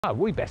Oh,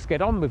 we best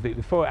get on with it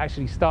before it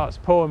actually starts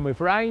pouring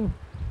with rain,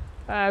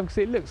 because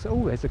it looks,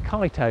 oh, there's a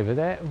kite over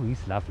there. Oh,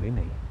 he's lovely,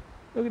 isn't he?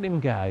 Look at him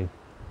go.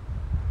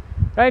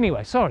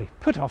 Anyway, sorry,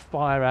 put off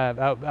by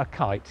a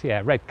kite.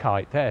 Yeah, red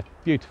kite. They're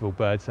beautiful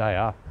birds, they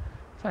are.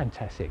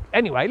 Fantastic.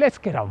 Anyway, let's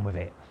get on with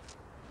it.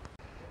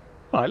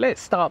 Right,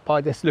 let's start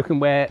by just looking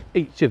where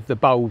each of the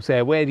bulbs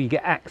there, where do you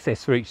get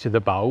access for each of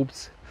the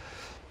bulbs?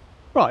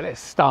 Right,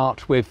 let's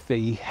start with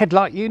the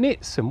headlight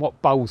units and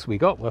what bulbs we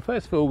got. Well,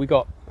 first of all, we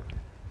got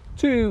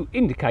two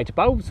indicator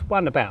bulbs,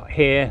 one about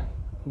here,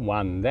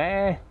 one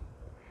there.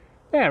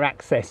 They're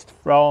accessed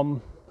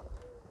from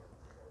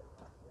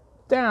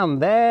down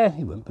there.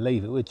 You wouldn't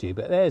believe it, would you?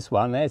 But there's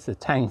one, there's the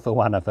tang for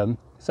one of them.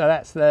 So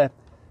that's the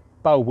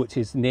bulb which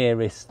is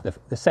nearest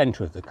the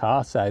centre of the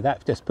car. So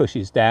that just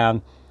pushes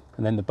down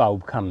and then the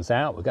bulb comes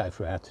out. We'll go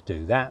through how to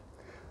do that.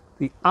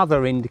 The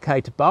other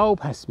indicator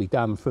bulb has to be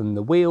done from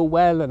the wheel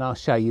well, and I'll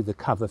show you the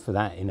cover for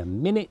that in a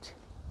minute.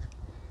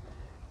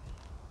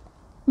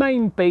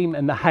 Main beam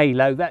and the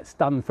halo, that's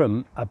done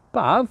from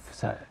above.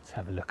 So let's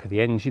have a look at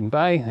the engine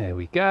bay. There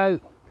we go.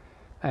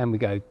 And we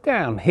go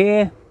down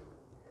here.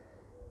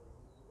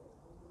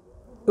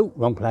 Oh,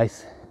 wrong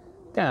place.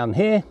 Down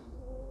here.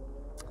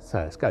 So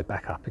let's go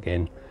back up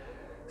again.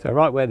 So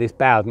right where this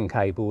Bowden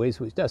cable is,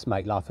 which does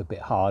make life a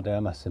bit harder, I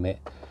must admit.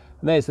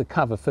 And there's the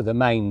cover for the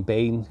main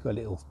beam. Got a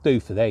little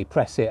doofer there, you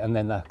press it and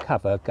then the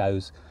cover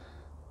goes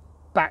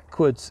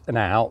backwards and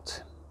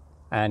out.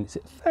 And it's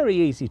very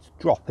easy to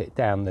drop it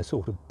down the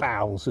sort of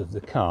bowels of the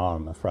car,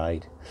 I'm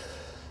afraid.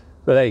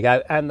 But there you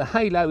go, and the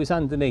halo is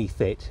underneath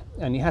it,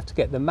 and you have to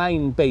get the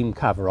main beam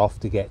cover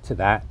off to get to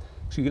that.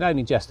 So you can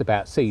only just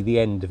about see the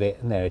end of it,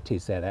 and there it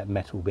is there, that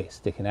metal bit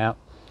sticking out.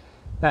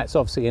 That's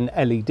obviously an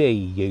LED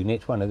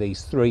unit, one of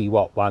these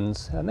 3-watt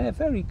ones, and they're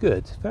very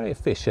good, very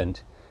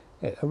efficient,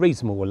 a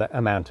reasonable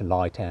amount of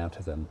light out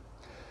of them.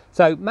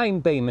 So main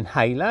beam and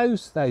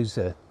halos, those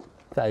are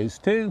those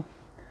two.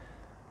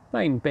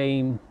 Main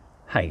beam,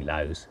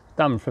 halos,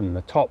 done from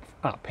the top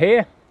up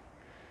here.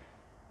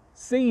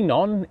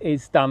 Xenon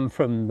is done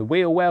from the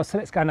wheel well, so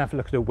let's go and have a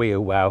look at the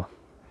wheel well.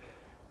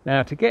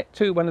 Now to get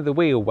to one of the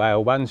wheel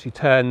well ones, you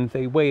turn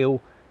the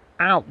wheel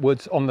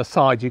outwards on the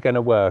side you're going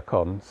to work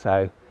on.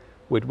 So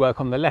we'd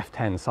work on the left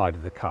hand side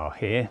of the car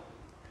here.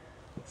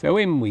 So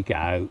in we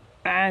go,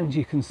 and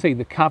you can see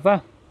the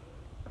cover.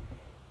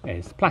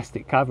 There's the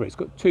plastic cover. It's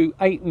got two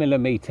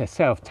 8mm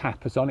self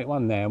tappers on it,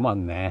 one there and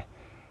one there.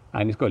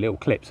 And it's got little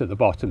clips at the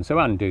bottom, so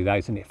undo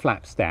those and it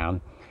flaps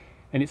down.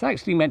 And it's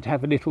actually meant to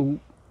have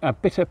a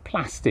bit of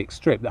plastic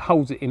strip that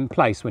holds it in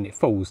place when it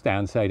falls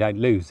down so you don't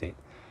lose it.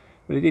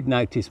 But I did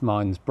notice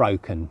mine's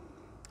broken.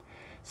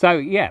 So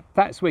yeah,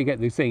 that's where you get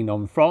the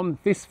Xenon from.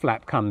 This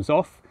flap comes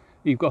off.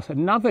 You've got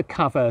another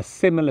cover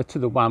similar to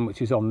the one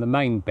which is on the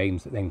main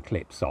beams that then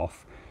clips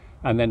off.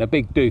 And then a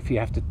big doof you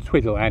have to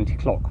twiddle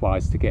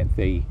anti-clockwise to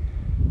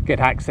get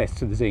access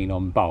to the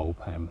Xenon bulb.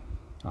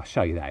 I'll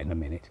show you that in a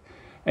minute.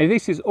 And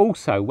this is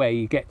also where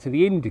you get to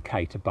the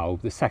indicator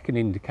bulb, the second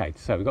indicator.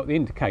 So we've got the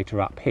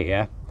indicator up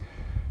here,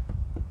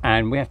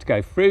 and we have to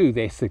go through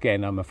this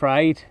again, I'm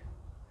afraid.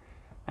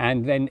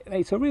 And then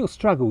it's a real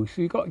struggle,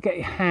 so you've got to get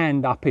your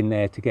hand up in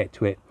there to get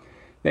to it.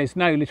 There's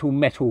no little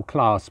metal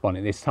clasp on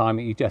it this time.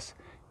 You just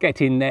get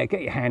in there,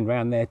 get your hand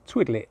around there,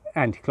 twiddle it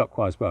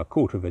anti-clockwise by a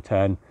quarter of a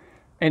turn,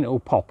 and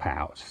it'll pop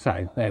out.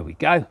 So there we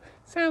go.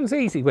 Sounds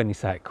easy when you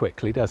say it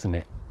quickly, doesn't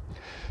it?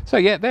 So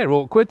yeah, they're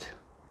awkward.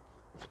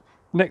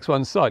 Next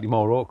one's slightly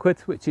more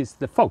awkward, which is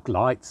the fog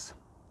lights.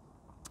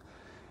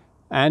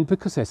 And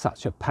because they're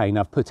such a pain,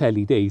 I've put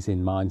LEDs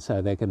in mine, so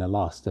they're going to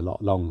last a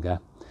lot longer,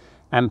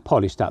 and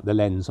polished up the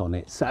lens on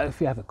it. So if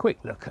you have a quick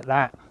look at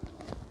that,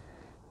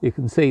 you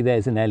can see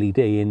there's an LED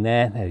in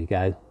there. There you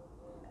go.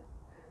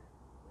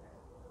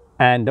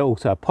 And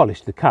also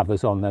polished the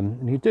covers on them.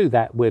 And you do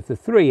that with the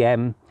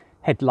 3M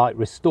headlight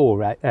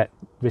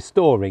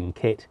restoring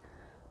kit.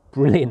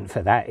 Brilliant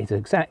for that. It's an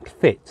exact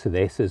fit to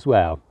this as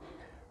well.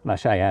 And I'll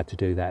show you how to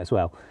do that as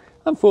well.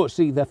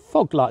 Unfortunately, the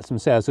fog lights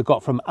themselves are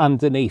got from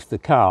underneath the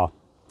car.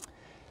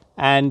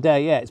 And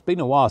yeah, it's been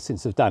a while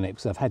since I've done it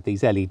because I've had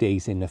these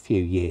LEDs in a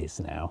few years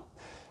now.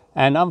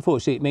 And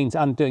unfortunately, it means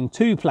undoing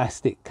two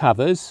plastic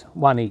covers,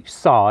 one each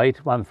side,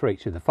 one for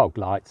each of the fog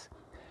lights,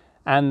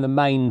 and the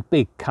main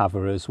big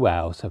cover as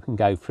well. So I can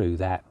go through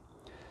that.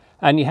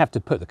 And you have to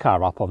put the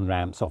car up on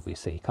ramps,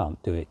 obviously. You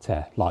can't do it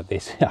like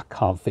this. I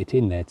can't fit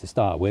in there to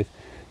start with.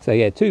 So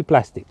yeah, two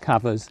plastic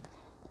covers,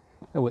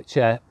 which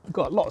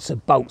got lots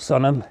of bolts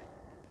on them,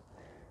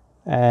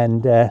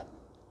 and yeah,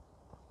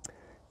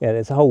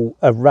 there's a whole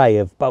array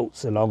of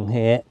bolts along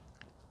here.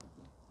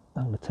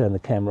 I'm going to turn the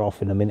camera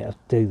off in a minute. I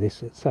do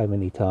this so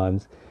many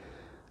times.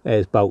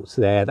 There's bolts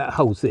there that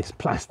holds this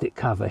plastic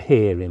cover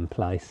here in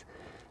place,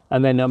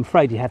 and then I'm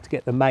afraid you have to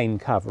get the main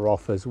cover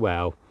off as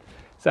well.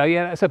 So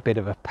yeah, that's a bit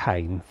of a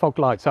pain. Fog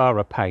lights are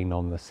a pain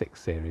on the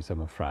 6 Series,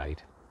 I'm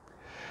afraid.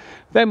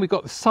 Then we've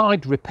got the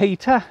side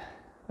repeater.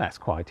 That's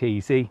quite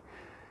easy.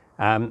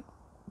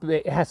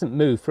 It hasn't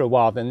moved for a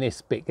while, then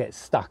this bit gets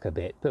stuck a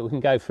bit, but we can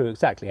go through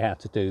exactly how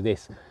to do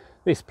this.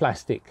 This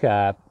plastic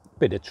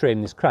bit of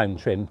trim, this chrome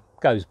trim,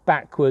 goes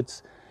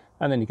backwards,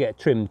 and then you get a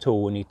trim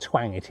tool and you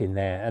twang it in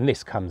there, and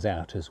this comes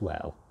out as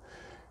well.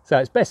 So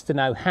it's best to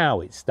know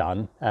how it's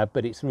done,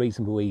 but it's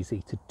reasonably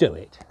easy to do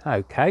it.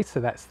 Okay, so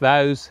that's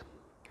those.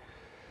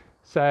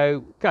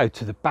 So go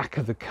to the back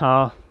of the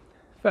car.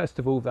 First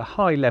of all, the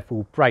high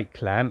level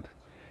brake lamp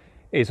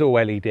is all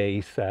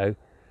LED, so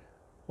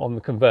on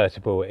the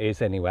convertible it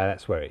is anyway,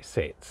 that's where it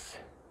sits.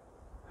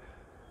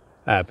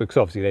 Because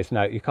obviously there's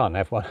no, you can't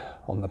have one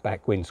on the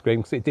back windscreen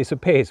because it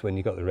disappears when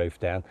you've got the roof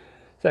down.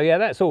 So yeah,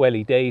 that's all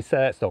LED, so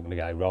that's not going to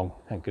go wrong,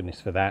 thank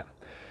goodness for that.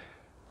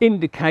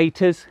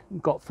 Indicators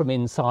got from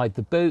inside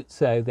the boot,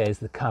 so there's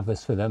the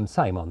covers for them,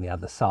 same on the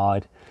other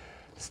side.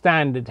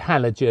 Standard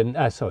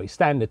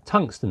standard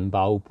tungsten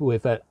bulb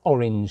with an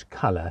orange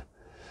colour,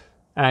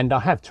 and I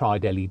have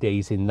tried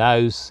LEDs in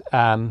those,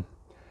 and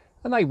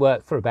they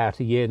work for about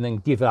a year and then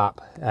give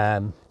up,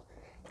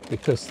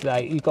 because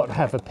you've got to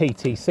have a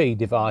PTC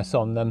device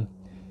on them.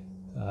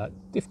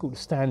 Difficult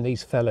to stand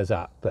these fellas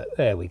up, but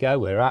there we go,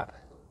 we're up.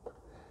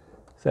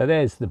 So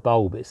there's the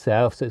bulb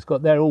itself, so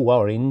they're all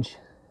orange,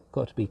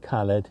 got to be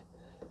coloured,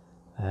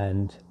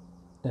 and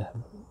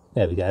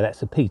there we go,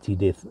 that's a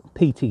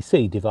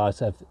PTC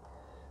device I've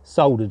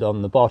soldered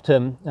on the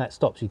bottom. That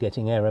stops you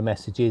getting error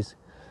messages.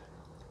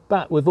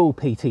 But with all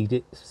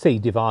PTC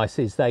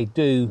devices, they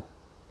do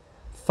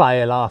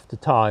fail after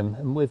time,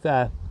 and with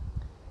an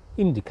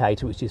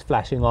indicator which is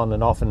flashing on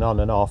and off and on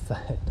and off,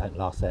 don't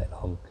last that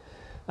long.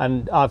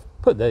 And I've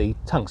put the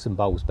tungsten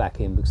bulbs back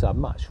in because I'd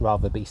much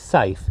rather be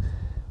safe,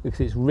 because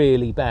it's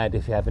really bad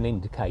if you have an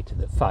indicator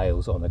that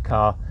fails on a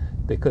car,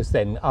 because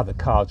then other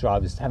car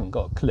drivers haven't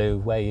got a clue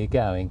where you're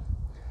going.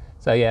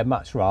 So yeah,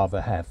 much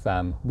rather have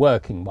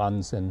working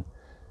ones and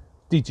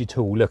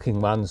digital looking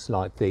ones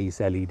like these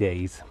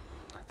LEDs.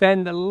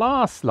 Then the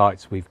last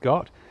lights we've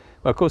got,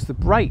 well, of course the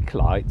brake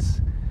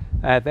lights,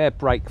 they're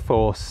brake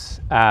force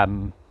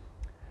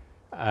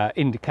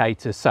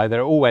indicators, so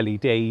they're all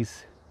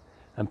LEDs,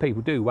 and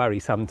people do worry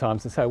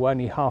sometimes and say, well,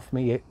 only half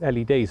my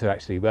LEDs are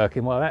actually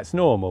working. Well, that's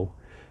normal.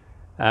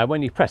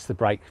 When you press the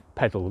brake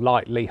pedal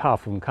lightly,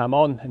 half of them come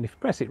on, and if you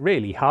press it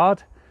really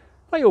hard,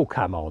 they all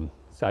come on.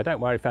 So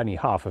don't worry if only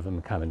half of them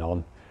are coming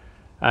on,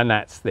 and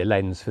that's the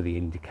lens for the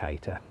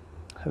indicator.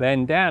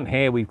 Then down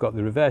here we've got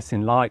the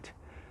reversing light,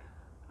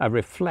 a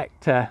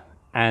reflector,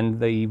 and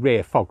the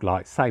rear fog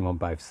light, same on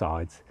both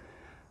sides.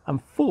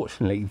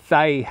 Unfortunately,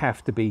 they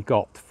have to be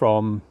got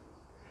from,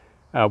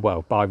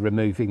 well, by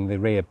removing the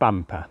rear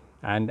bumper,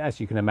 and as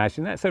you can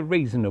imagine, that's a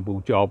reasonable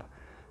job.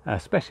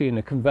 Especially in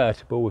a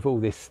convertible with all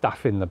this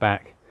stuff in the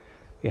back.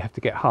 You have to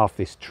get half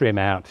this trim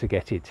out to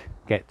get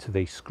to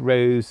the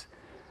screws,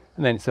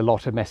 and then it's a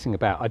lot of messing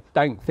about. I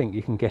don't think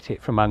you can get it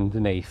from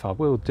underneath. I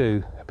will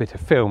do a bit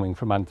of filming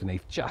from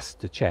underneath just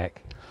to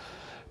check.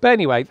 But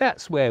anyway,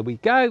 that's where we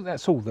go.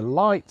 That's all the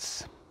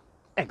lights.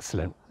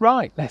 Excellent.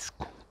 Right, let's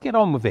get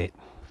on with it.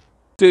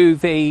 Do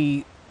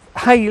the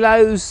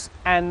halos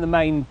and the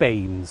main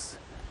beams.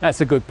 That's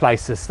a good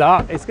place to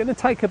start. It's going to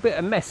take a bit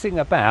of messing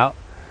about,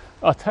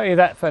 I'll tell you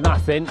that for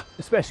nothing,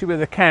 especially with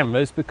the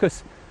cameras,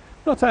 because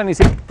not only is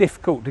it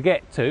difficult to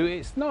get to,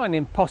 it's nigh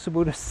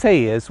impossible to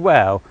see as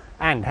well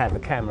and have a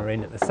camera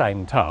in at the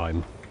same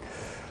time.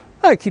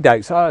 Okie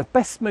doke, so I'd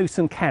best move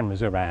some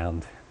cameras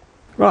around.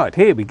 Right,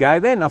 here we go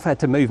then. I've had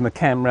to move my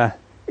camera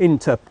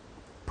into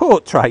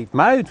portrait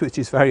mode, which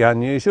is very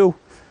unusual.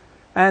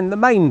 And the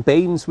main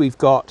beams we've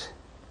got,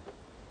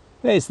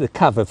 there's the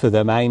cover for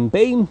the main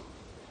beam,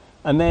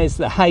 and there's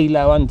the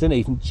halo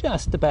underneath, and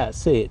just about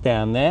see it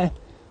down there.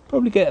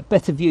 Probably get a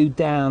better view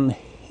down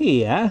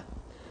here.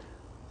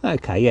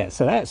 Okay, yeah,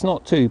 so that's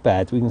not too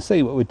bad. We can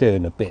see what we're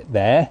doing a bit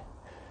there.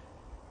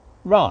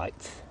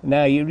 Right,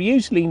 now you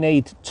usually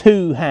need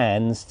two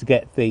hands to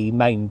get the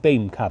main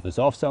beam covers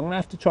off, so I'm going to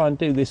have to try and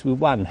do this with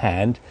one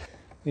hand.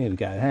 Here we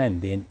go,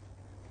 hand in.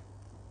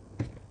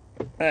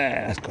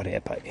 That's got it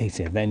a bit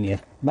easier. Then you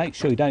make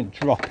sure you don't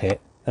drop it,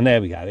 and there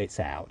we go, it's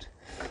out.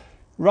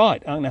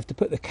 Right, I'm going to have to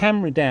put the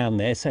camera down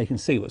there so you can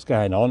see what's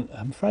going on.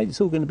 I'm afraid it's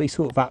all going to be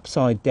sort of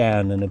upside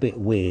down and a bit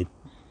weird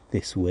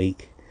this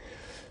week.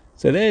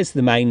 So there's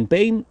the main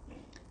beam,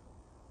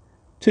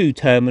 two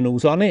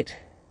terminals on it,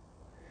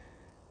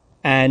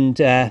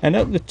 and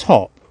at the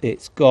top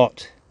it's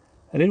got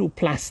a little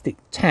plastic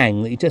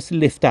tang that you just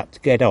lift up to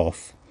get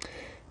off.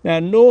 Now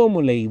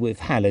normally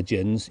with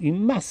halogens you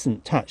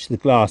mustn't touch the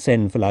glass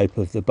envelope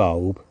of the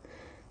bulb,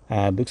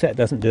 because that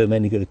doesn't do them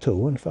any good at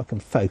all. And if I can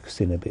focus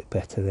in a bit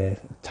better there,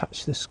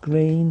 touch the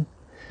screen.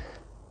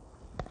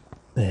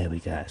 There we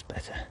go, that's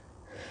better.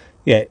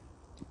 Yeah,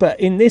 but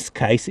in this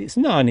case, it's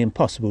nigh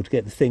impossible to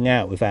get the thing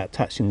out without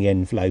touching the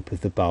envelope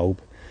of the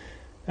bulb.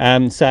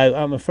 So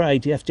I'm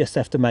afraid you just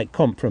have to make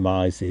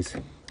compromises.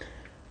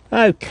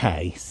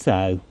 Okay,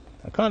 so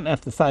I can't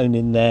have the phone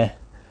in there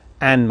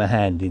and my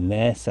hand in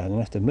there, so I'm going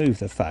to have to move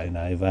the phone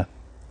over,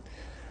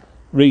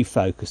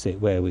 refocus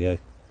it where we are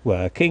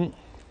working.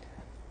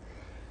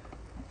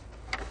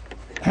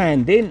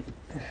 Hand in,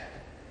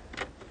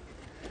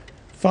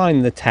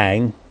 find the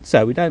tang,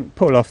 so we don't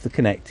pull off the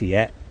connector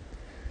yet.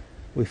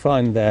 We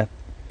find the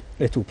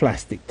little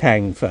plastic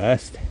tang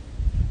first,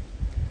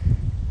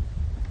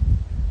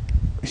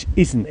 which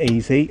isn't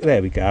easy.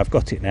 There we go, I've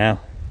got it now.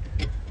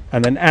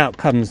 And then out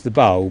comes the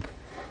bulb.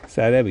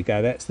 So there we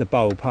go, that's the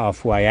bulb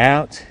halfway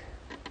out.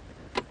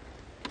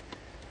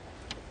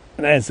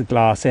 And there's the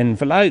glass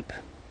envelope.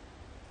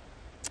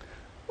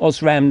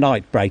 Osram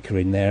night breaker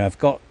in there. I've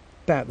got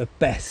about the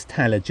best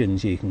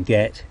halogens you can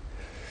get.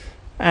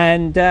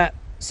 And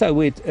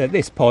so at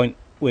this point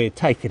we'll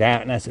take it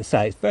out, and as I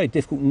say, it's very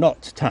difficult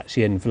not to touch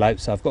the envelope,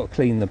 so I've got to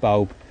clean the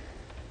bulb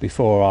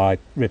before I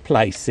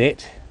replace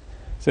it.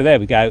 So there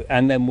we go,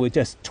 and then we'll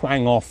just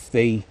twang off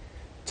the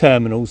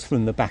terminals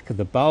from the back of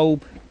the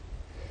bulb.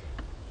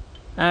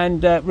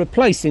 And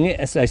replacing it,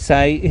 as I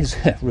say, is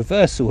a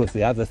reversal of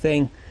the other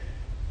thing,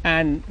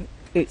 and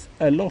it's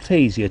a lot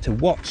easier to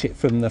watch it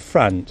from the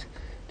front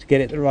to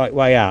get it the right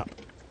way up.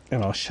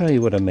 And I'll show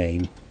you what I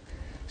mean.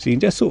 So you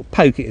can just sort of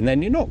poke it, and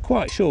then you're not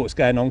quite sure what's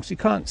going on because you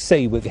can't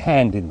see with your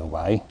hand in the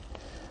way.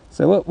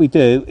 So what we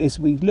do is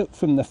we look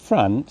from the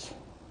front.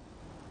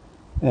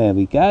 There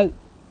we go.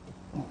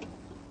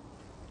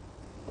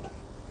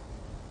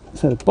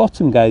 So the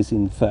bottom goes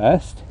in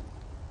first,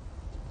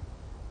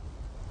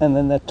 and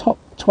then the top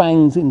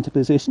twangs into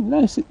position.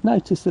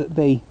 Notice that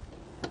the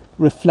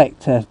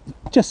reflector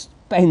just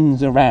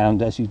bends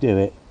around as you do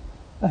it.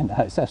 I know,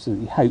 it's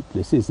absolutely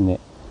hopeless, isn't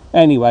it?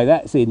 Anyway,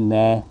 that's in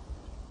there,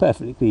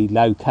 perfectly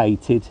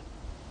located.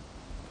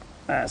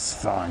 That's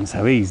fine,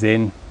 so he's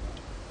in.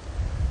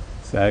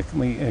 So can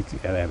we,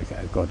 there we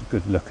go, got a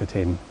good look at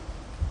him.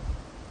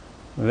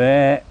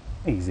 There,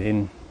 he's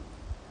in.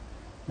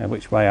 Now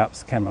which way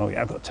up's the camera? Oh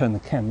yeah, I've got to turn the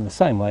camera the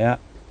same way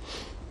up.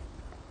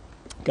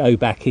 Go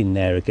back in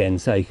there again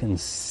so you can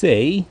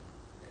see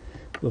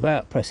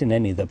without pressing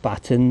any of the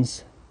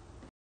buttons.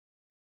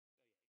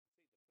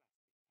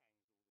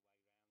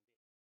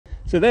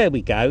 So there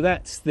we go,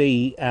 that's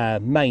the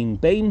main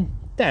beam.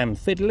 Damn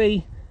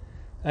fiddly.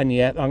 And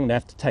yeah, I'm going to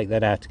have to take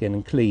that out again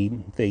and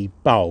clean the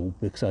bulb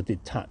because I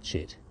did touch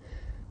it.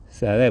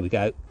 So there we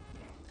go.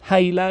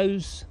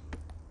 Halos,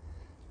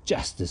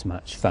 just as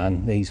much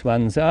fun, these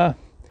ones are.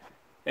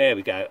 There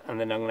we go, and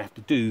then I'm going to have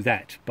to do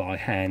that by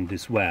hand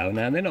as well.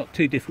 Now they're not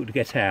too difficult to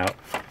get out.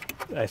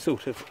 They're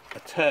sort of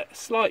a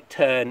slight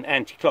turn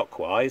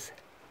anti-clockwise,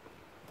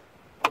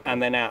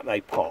 and then out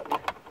they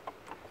pop.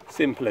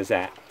 Simple as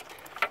that.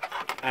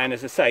 And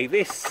as I say,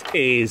 this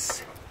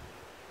is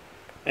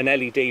an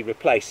LED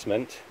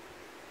replacement.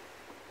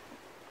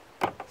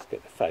 Let's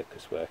get the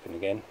focus working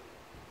again.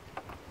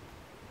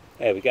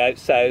 There we go.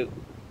 So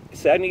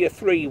it's only a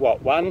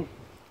 3-watt one.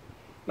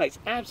 Makes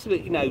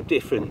absolutely no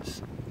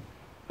difference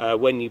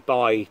when you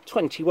buy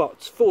 20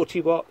 watts,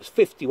 40 watts,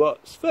 50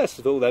 watts. First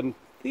of all, then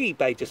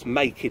eBay just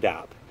make it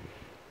up.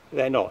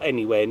 They're not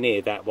anywhere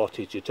near that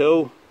wattage at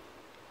all.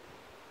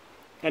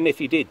 And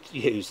if you did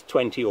use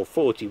 20 or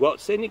 40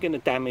 watts, then you're going to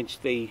damage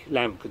the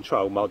lamp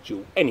control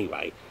module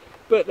anyway.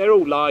 But they're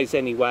all lies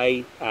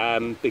anyway,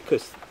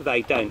 because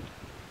they don't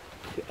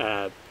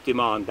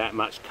demand that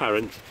much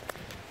current,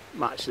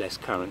 much less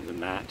current than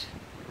that.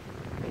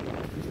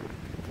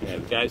 There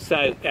we go.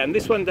 So, and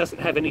this one doesn't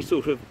have any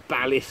sort of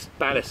ballast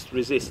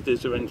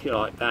resistors or anything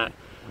like that.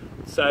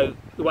 So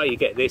the way you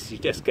get this, you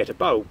just get a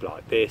bulb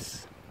like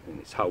this in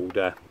its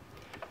holder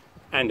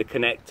and a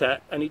connector,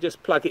 and you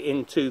just plug it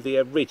into the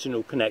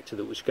original connector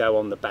that would go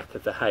on the back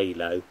of the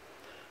halo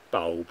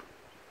bulb.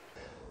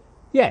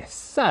 Yes,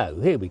 so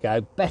here we go,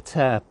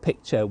 better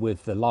picture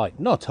with the light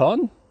not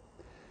on.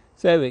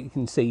 So you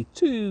can see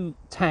two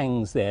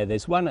tangs there.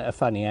 There's one at a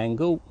funny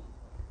angle,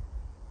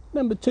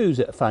 number two's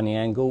at a funny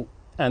angle,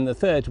 and the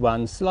third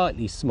one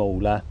slightly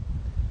smaller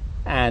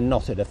and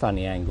not at a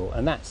funny angle,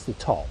 and that's the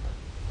top.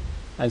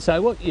 And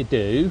so what you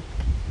do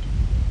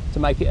to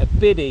make it a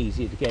bit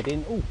easier to get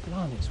in, oh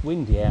blimey, it's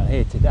windy out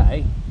here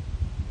today.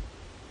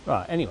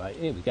 Right, anyway,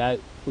 here we go.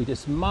 We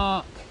just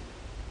mark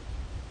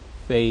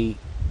the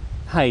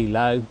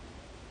halo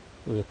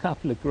with a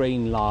couple of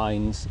green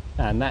lines,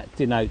 and that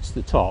denotes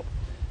the top,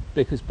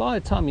 because by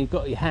the time you've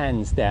got your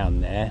hands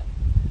down there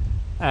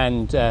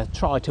and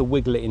try to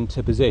wiggle it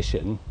into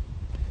position,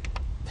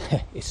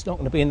 it's not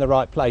going to be in the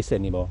right place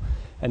anymore,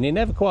 and you're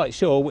never quite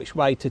sure which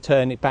way to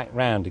turn it back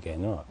round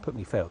again. All right, put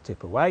my felt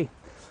tip away.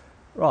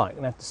 Right, I'm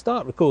going to have to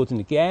start recording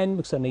again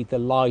because I need the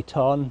light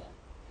on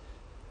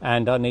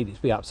and I need it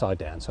to be upside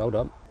down, so hold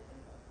on.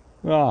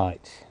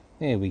 Right,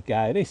 here we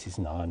go. This is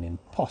not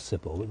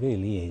impossible, it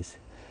really is.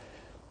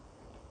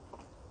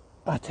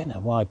 I don't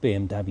know why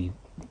BMW,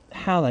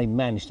 how they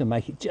managed to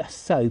make it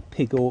just so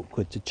pig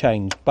awkward to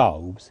change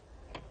bulbs.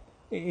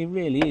 It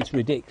really is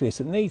ridiculous,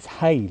 and these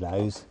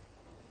halos,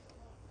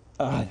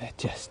 oh, they're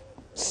just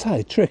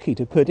so tricky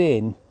to put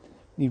in.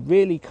 You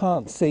really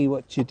can't see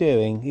what you're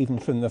doing even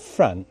from the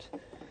front.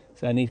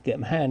 So I need to get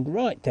my hand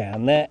right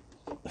down there,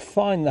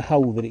 find the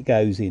hole that it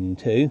goes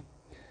into,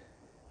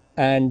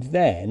 and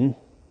then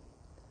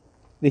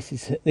this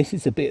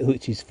is a bit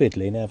which is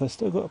fiddly. Now have I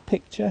still got a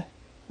picture?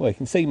 Well, you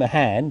can see my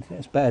hand,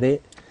 that's about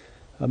it.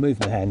 I'll move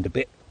my hand a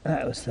bit.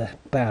 That was the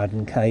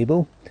Bowden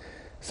cable.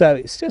 So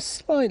it's just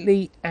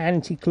slightly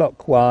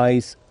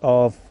anti-clockwise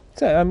of,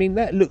 so I mean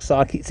that looks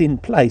like it's in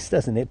place,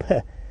 doesn't it?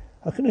 But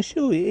I can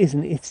assure you it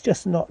isn't. It's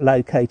just not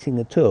locating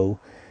at all.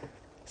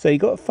 So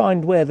you've got to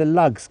find where the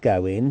lugs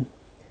go in.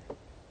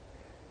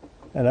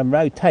 And I'm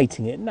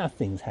rotating it.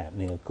 Nothing's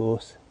happening, of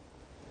course.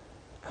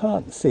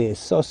 Can't see a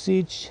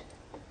sausage.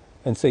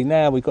 And see,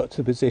 now we've got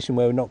to a position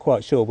where we're not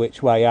quite sure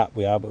which way up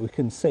we are, but we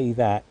can see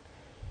that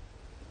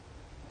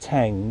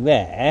tang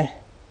there.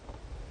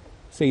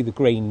 See the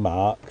green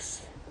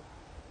marks.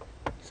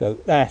 So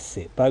that's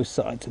it. Both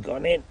sides have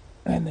gone in.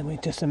 And then we're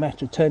just a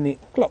matter of turning it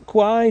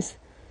clockwise.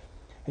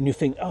 And you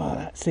think, oh,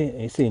 that's it.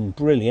 It's in.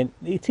 Brilliant.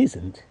 It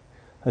isn't.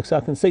 So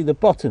I can see the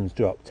bottom's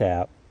dropped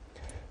out.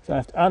 So I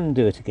have to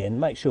undo it again,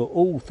 make sure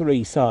all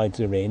three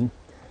sides are in,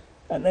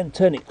 and then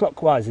turn it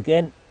clockwise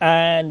again,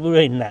 and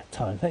we're in that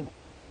time. Thank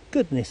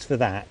goodness for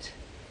that.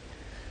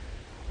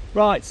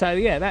 Right, so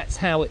yeah, that's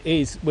how it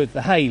is with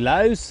the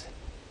halos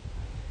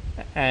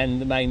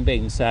and the main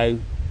beam. So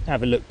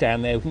have a look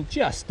down there. We can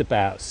just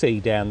about see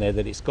down there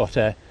that it's got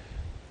a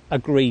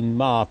green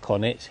mark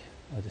on it.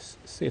 I'll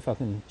just see if I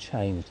can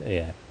change.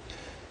 Yeah.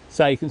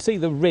 So you can see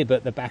the rib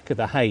at the back of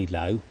the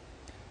halo.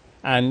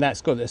 And that's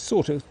got a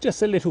sort of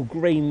just a little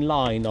green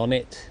line on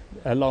it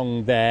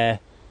along there.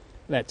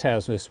 That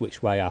tells us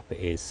which way up it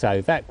is.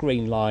 So that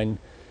green line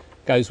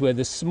goes where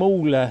the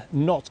smaller,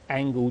 not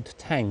angled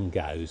tang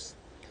goes.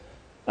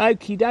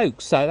 Okie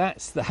doke, so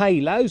that's the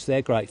halos.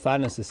 They're great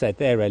fun. As I said,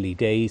 they're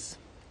LEDs.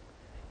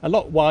 A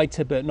lot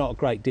whiter, but not a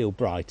great deal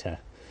brighter.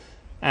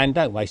 And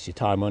don't waste your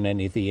time on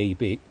any of the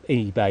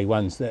eBay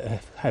ones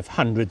that have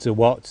hundreds of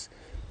watts.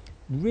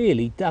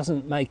 Really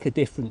doesn't make a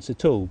difference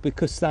at all,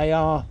 because they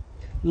are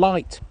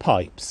light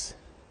pipes,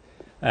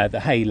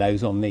 the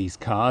halos on these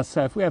cars.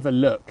 So if we have a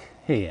look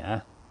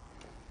here,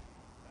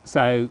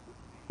 so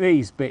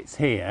these bits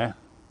here,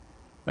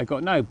 they've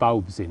got no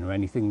bulbs in or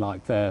anything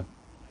like the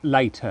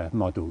later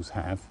models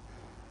have.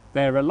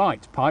 They're a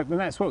light pipe, and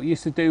that's what we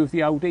used to do with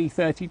the old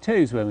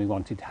E32s when we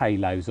wanted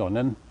halos on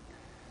them.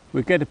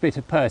 We'd get a bit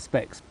of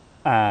perspex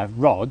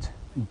rod,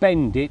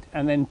 bend it,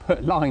 and then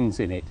put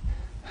lines in it.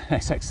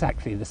 That's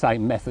exactly the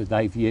same method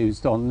they've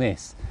used on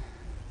this.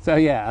 So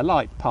yeah, a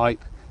light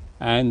pipe,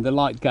 and the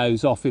light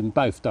goes off in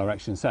both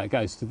directions. So it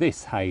goes to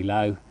this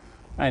halo,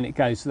 and it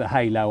goes to the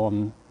halo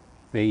on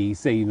the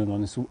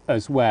Xenon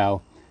as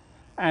well.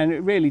 And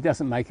it really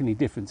doesn't make any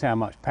difference how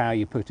much power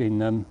you put in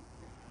them.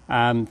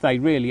 They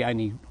really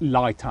only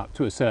light up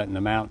to a certain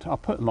amount. I'll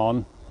put them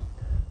on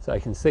so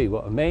you can see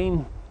what I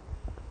mean.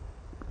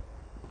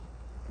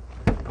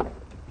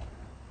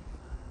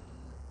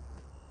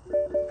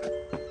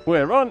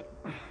 We're on.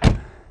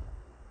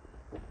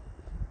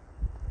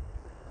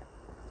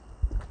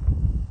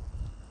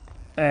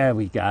 There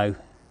we go.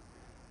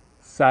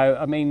 So,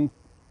 I mean,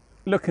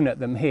 looking at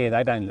them here,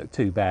 they don't look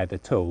too bad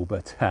at all,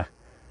 but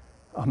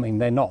I mean,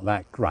 they're not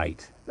that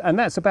great. And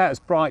that's about as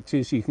bright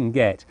as you can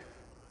get.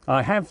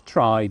 I have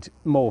tried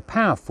more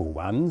powerful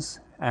ones,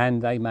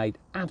 and they made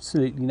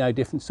absolutely no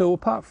difference. So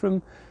apart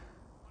from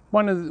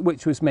one of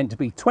which was meant to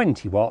be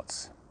 20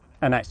 watts,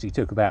 and actually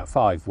took about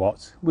 5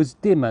 watts, was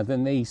dimmer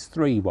than these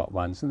 3-watt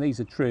ones. And these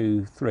are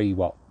true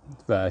 3-watt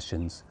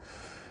versions.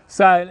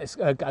 So let's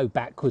go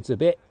backwards a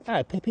bit.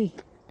 Oh, Pippi,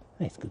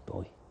 that's a good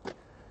boy.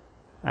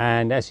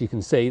 And as you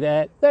can see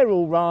there, they're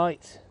all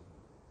right.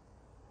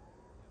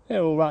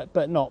 They're all right,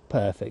 but not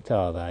perfect,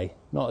 are they?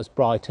 Not as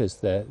bright as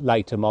the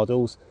later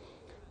models.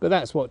 But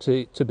that's what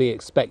to be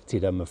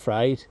expected, I'm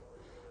afraid,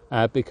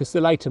 because the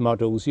later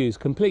models use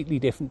completely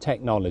different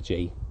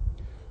technology.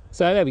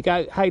 So there we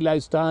go,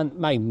 halo's done,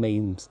 main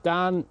beam's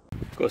done.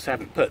 Of course, I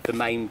haven't put the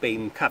main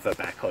beam cover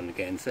back on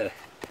again, so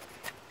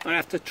I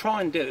have to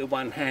try and do it with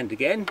one hand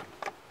again.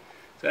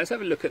 So let's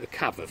have a look at the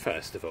cover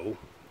first of all.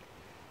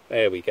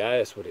 There we go,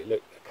 that's what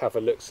the cover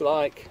looks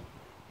like.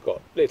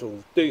 Got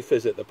little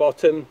doofers at the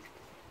bottom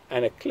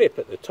and a clip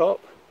at the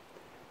top,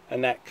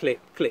 and that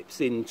clip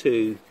clips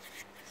into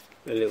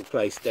the little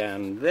place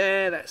down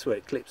there. That's where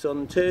it clips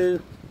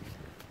onto,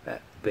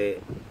 that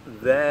bit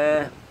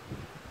there.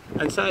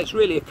 And so it's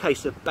really a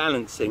case of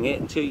balancing it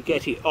until you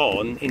get it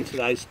on into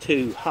those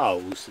two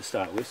holes to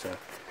start with. So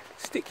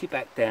stick you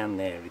back down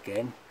there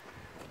again.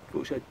 Of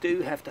course, I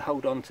do have to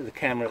hold on to the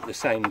camera at the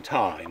same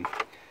time.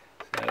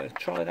 So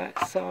try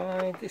that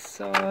side, this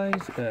side.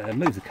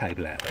 Move the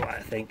cable out of the way,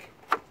 I think.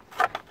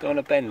 Don't want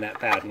to bend that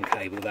Bowden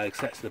cable though,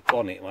 because that's the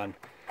bonnet one.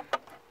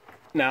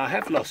 Now I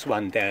have lost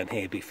one down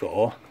here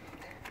before,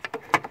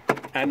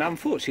 and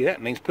unfortunately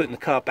that means putting the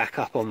car back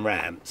up on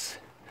ramps,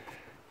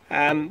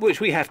 which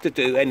we have to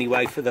do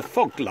anyway for the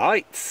fog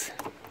lights.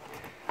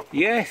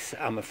 Yes,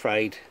 I'm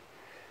afraid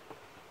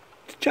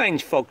to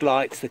change fog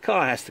lights the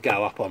car has to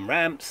go up on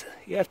ramps.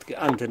 You have to get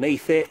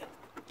underneath it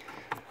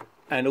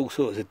and all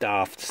sorts of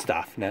daft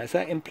stuff. Now is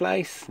that in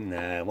place?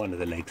 No, one of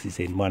the legs is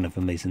in, one of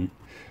them isn't,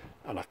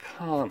 and I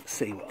can't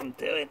see what I'm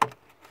doing.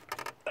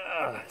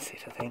 Oh, that's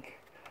it, I think.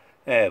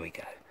 There we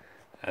go.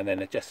 And then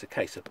it's just a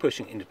case of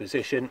pushing it into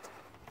position.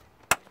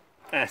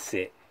 That's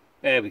it.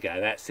 There we go,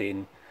 that's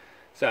in.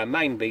 So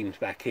main beam's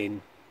back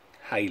in,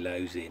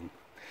 halo's in.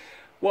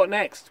 What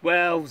next?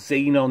 Well,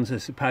 Xenons, I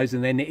suppose,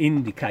 and then the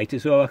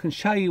indicators. Well, I can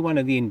show you one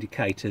of the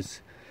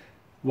indicators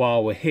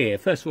while we're here.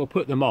 First of all,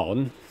 put them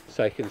on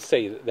so you can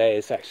see that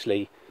there's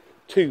actually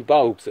 2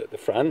 bulbs at the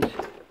front.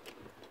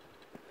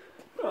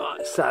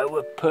 Right, so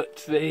we'll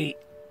put the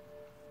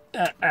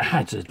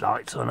hazard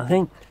lights on, I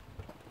think.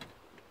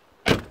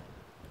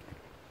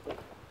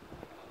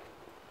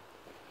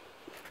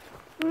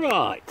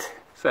 Right,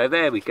 so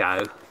there we go.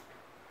 You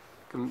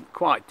can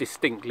quite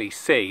distinctly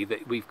see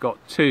that we've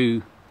got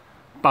 2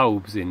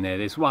 bulbs in there.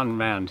 There's one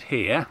round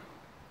here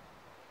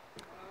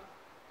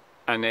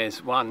and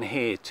there's one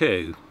here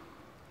too.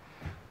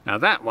 Now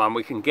that one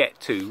we can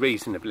get to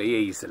reasonably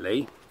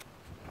easily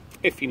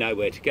if you know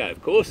where to go,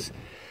 of course,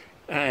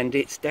 and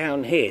it's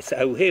down here.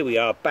 So here we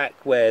are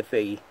back where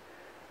the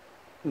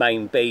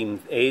main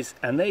beam is,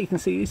 and there you can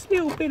see this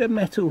little bit of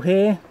metal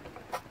here,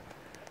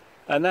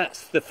 and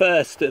that's the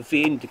first of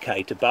the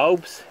indicator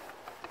bulbs.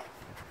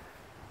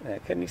 Now,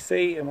 can you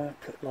see? I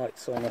might put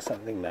lights on or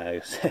something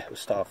now. It'll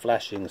start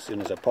flashing as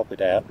soon as I pop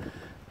it out.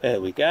 There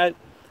we go.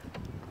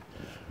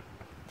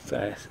 So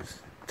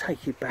let's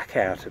take it back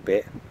out a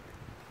bit.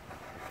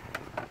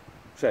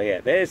 So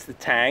yeah, there's the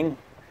tang.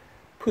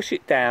 Push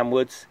it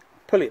downwards,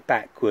 pull it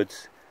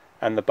backwards,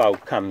 and the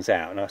bulb comes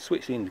out. And I'll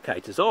switch the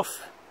indicators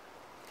off.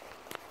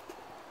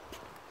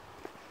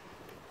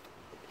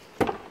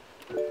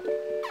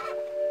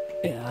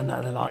 Yeah, I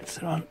know the lights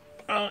are on.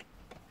 Right,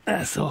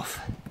 that's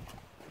off.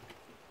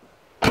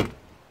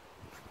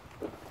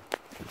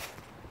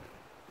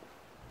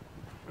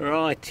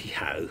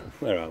 Righty-ho,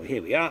 where are we?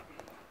 Here we are.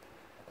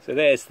 So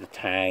there's the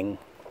tang.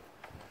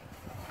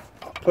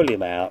 I'll pull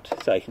him out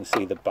so you can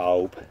see the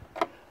bulb.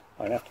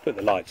 I'll have to put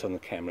the lights on the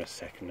camera a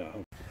second.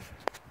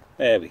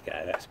 There we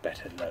go, that's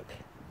better, look.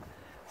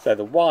 So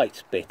the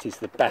white bit is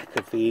the back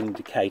of the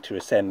indicator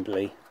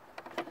assembly.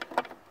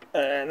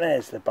 And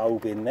there's the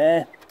bulb in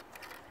there.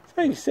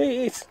 So you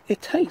see,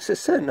 it takes a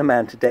certain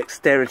amount of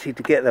dexterity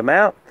to get them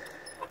out.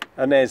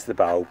 And there's the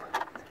bulb.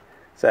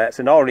 So that's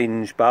an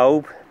orange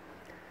bulb.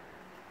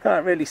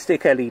 Can't really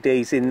stick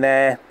LEDs in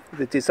there.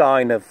 The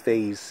design of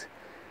these,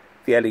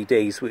 the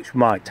LEDs, which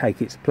might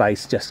take its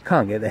place, just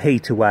can't get the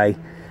heat away.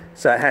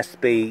 So it has to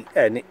be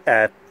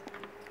a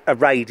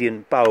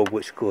radiant bulb,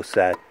 which of course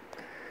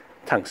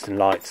tungsten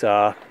lights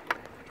are.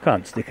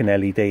 Can't stick an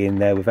LED in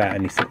there without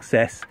any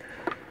success.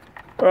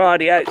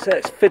 Rightio, so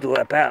let's fiddle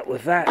about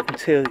with that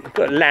until you've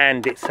got to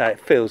land it so it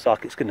feels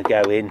like it's going to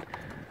go in,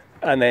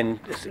 and then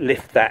just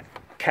lift that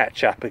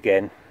catch up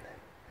again.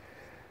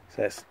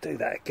 So let's do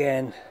that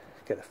again.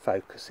 Get the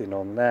focus in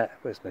on that.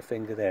 Where's my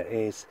finger? There it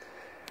is.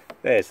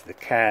 There's the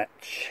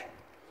catch.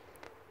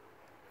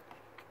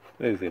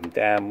 Move him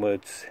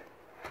downwards.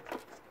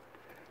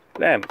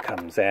 Lamp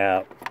comes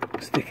out.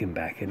 Stick him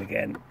back in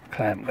again.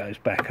 Clamp goes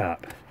back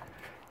up.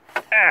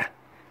 Ah!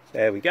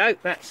 There we go.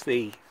 That's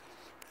the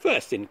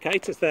first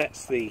indicator.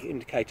 That's the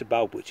indicator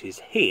bulb, which is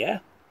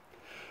here.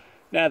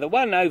 Now the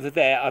one over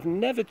there I've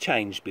never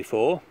changed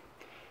before,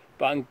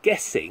 but I'm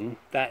guessing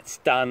that's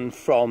done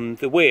from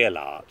the wheel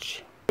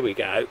arch. Here we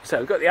go. So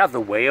we've got the other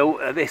wheel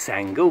at this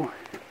angle.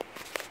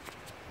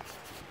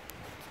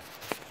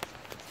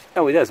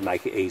 Oh, it does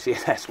make it easier.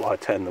 That's why I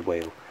turn the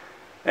wheel.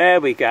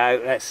 There we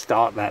go. Let's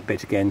start that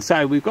bit again.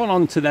 So we've gone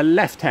on to the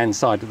left-hand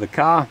side of the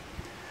car.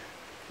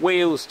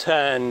 Wheels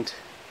turned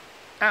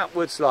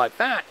outwards like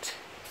that.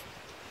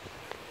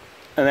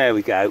 And there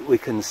we go. We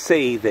can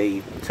see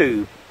the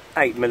 2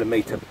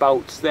 8mm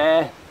bolts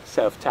there,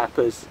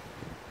 self-tappers.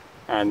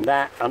 And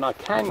that, and I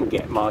can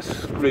get my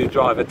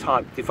screwdriver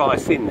type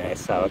device in there,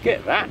 so I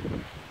get that.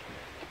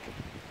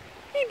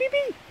 Beep, beep,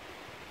 beep.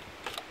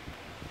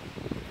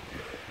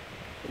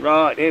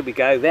 Right, here we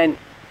go then.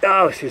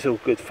 Oh, this is all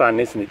good fun,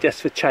 isn't it?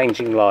 Just for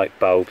changing light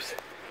bulbs.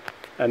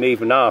 And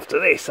even after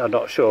this, I'm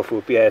not sure if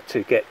we'll be able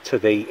to get to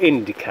the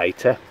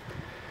indicator,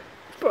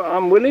 but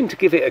I'm willing to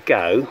give it a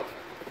go.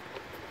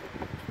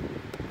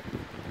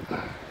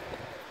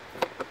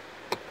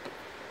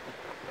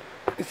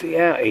 Is he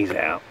out? He's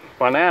out.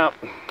 One out.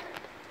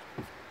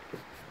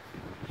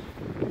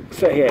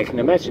 So yeah, you can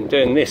imagine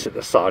doing this at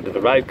the side of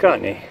the road,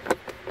 can't you?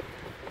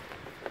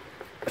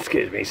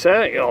 Excuse me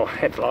sir, your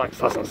headlights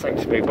doesn't seem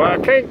to be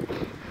working.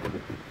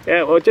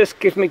 Yeah, well just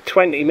give me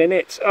 20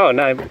 minutes. Oh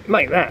no,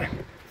 make that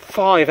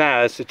 5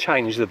 hours to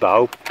change the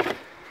bulb.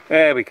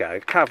 There we go,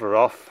 cover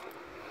off.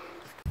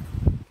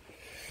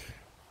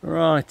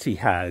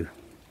 Righty-ho.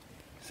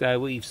 So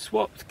we've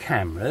swapped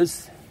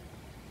cameras.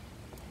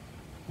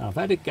 I've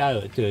had a go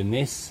at doing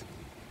this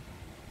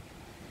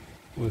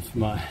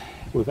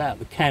without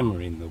the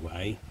camera in the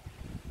way,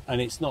 and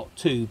it's not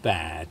too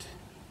bad.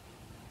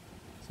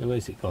 So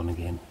where's it gone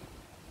again?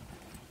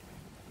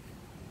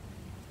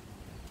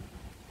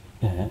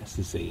 Yeah, that's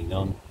the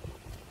Xenon.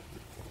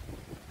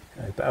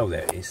 Okay, but, oh,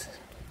 there it is.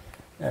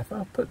 Now if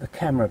I put the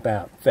camera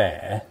about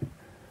there,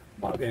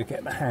 might be able to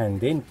get my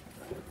hand in.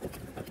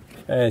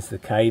 There's the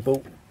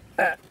cable.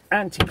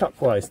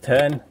 Anti-clockwise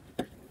turn.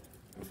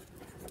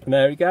 And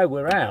there we go,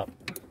 we're out.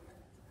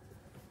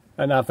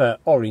 Another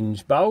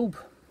orange bulb,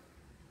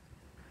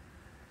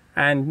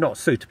 and not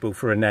suitable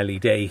for an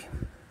LED.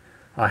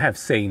 I have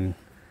seen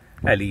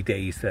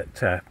LEDs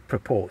that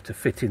purport to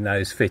fit in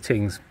those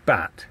fittings,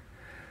 but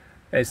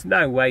There's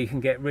no way you can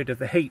get rid of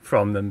the heat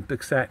from them,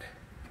 because that,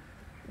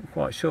 I'm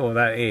quite sure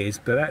that is,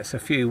 but that's a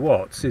few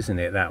watts, isn't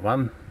it, that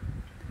one?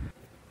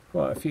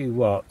 Quite a few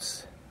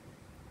watts.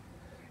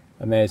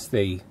 And there's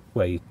the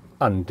where you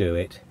undo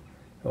it.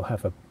 It'll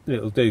have a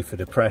little doofer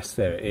to press.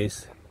 There it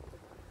is.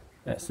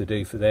 That's the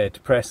doofer there to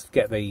press,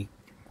 get the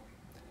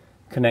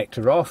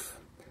connector off.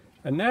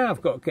 And now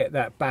I've got to get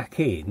that back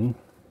in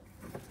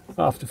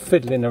after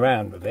fiddling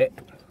around with it.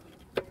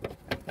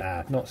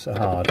 Ah, not so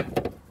hard.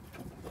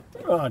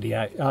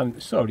 Rightio. I'm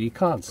sorry, you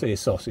can't see a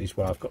sausage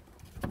while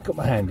I've got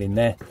my hand in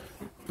there.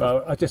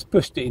 But I just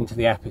pushed it into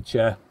the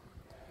aperture,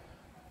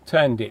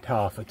 turned it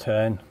half a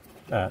turn,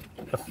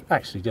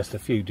 actually just a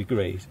few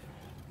degrees.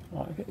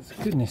 Oh,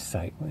 for goodness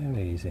sake,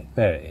 where is it?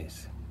 There it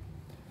is.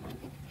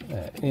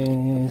 There it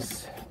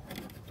is.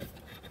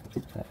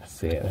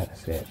 That's it,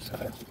 that's it.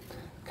 So,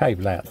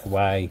 cable out the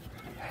way,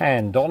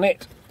 hand on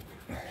it,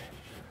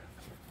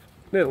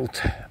 little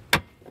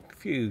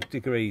few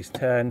degrees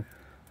turn,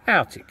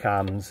 out it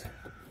comes,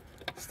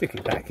 stick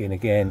it back in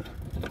again.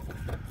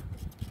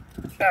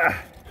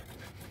 Ah,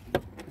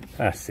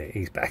 that's it,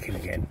 he's back in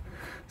again.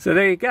 So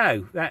there you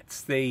go,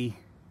 that's the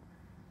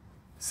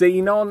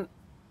Xenon,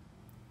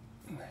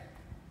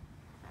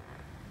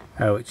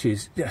 which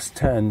is just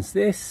turns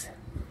this,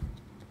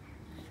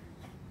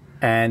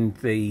 and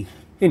the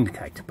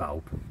indicator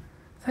bulb.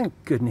 Thank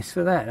goodness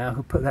for that. Now I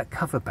can put that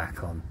cover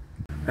back on.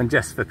 And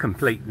just for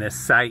completeness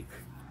sake,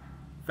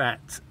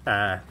 that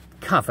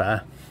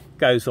cover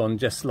goes on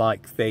just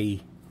like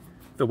the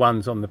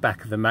ones on the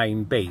back of the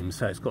main beam.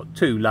 So it's got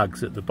two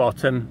lugs at the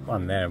bottom,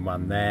 one there and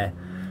one there.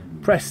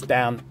 Press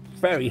down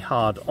very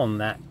hard on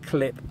that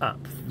clip up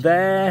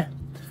there,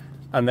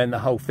 and then the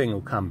whole thing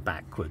will come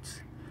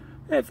backwards.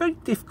 A very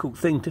difficult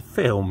thing to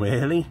film,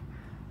 really.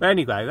 But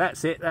anyway,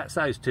 that's it. That's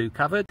those two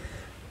covered.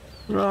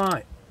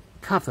 Right,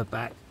 cover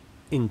back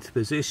into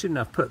position.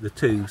 I've put the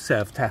two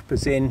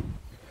self-tappers in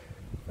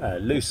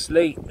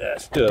loosely.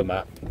 Let's do them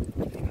up.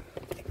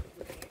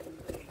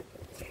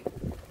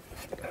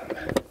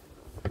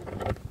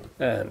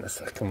 And the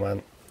second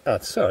one. Oh,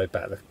 sorry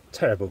about the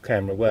terrible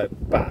camera work,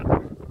 but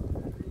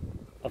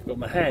I've got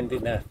my hand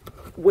in a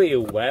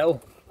wheel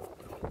well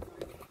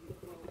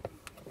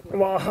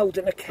while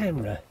holding a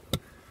camera.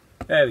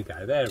 There we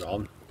go, they're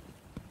on.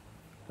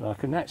 And I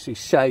can actually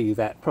show you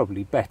that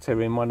probably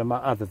better in one of my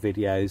other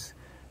videos,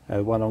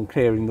 one on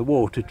clearing the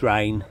water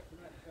drain.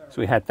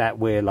 So we had that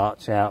wheel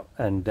arch out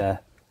and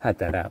had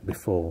that out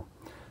before.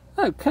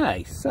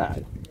 Okay,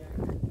 so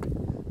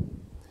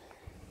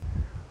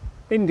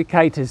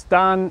indicators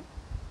done,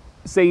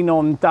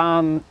 xenon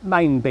done,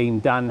 main beam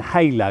done,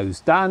 halos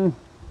done,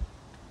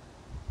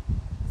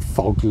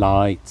 fog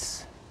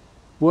lights.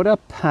 What a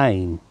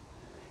pain.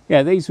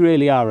 Yeah, these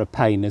really are a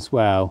pain as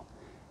well,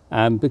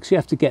 because you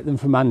have to get them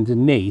from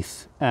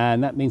underneath,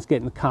 and that means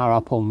getting the car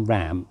up on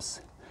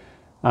ramps.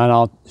 And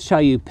I'll show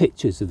you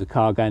pictures of the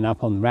car going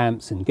up on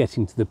ramps and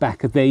getting to the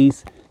back of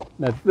these.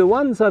 Now, the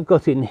ones I've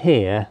got in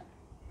here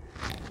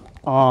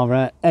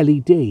are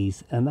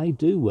LEDs, and they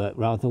do work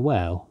rather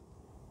well.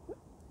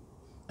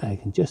 I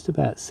can just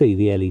about see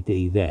the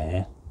LED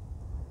there.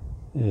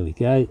 There we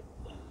go.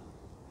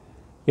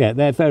 Yeah,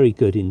 they're very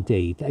good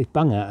indeed. They've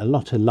bung out a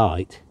lot of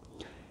light,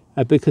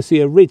 because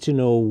the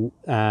original,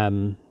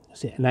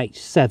 was it an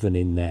H7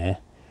 in there,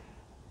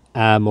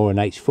 or an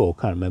H4,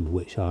 can't remember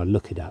which. I'll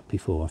look it up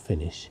before I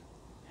finish.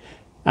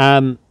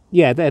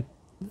 Yeah,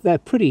 they're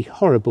pretty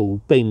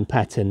horrible beam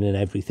pattern and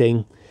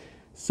everything.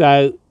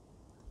 So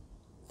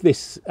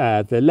this,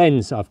 the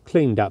lens, I've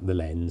cleaned up the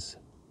lens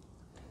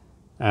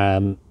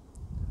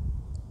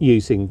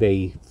using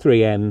the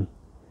 3M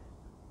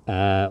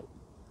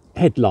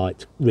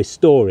headlight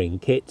restoring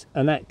kit,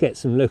 and that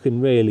gets them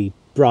looking really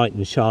bright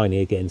and shiny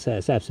again, so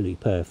it's absolutely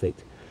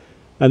perfect.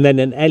 And then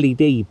an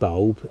LED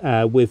bulb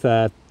with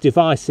a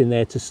device in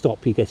there to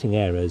stop you getting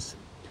errors.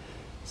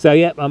 So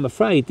yeah, I'm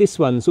afraid this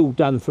one's all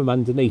done from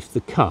underneath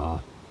the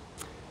car.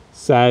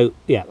 So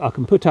yeah, I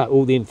can put up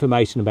all the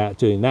information about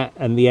doing that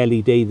and the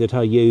LED that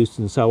I used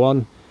and so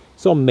on.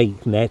 It's on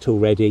MeekNet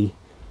already,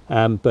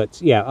 but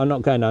yeah, I'm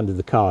not going under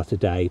the car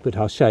today, but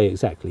I'll show you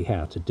exactly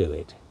how to do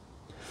it.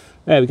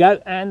 There we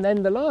go. And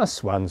then the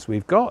last ones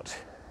we've got,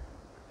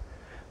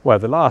 well,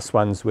 the last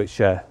ones which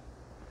are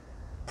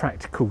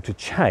practical to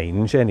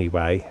change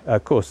anyway,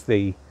 of course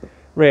the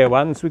rear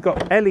ones, we've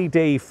got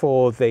LED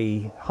for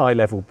the high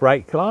level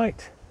brake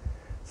light,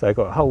 so I've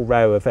got a whole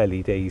row of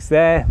LEDs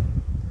there.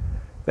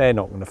 They're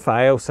not going to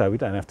fail, so we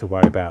don't have to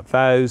worry about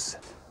those.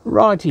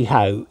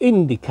 Righty-ho,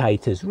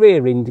 indicators,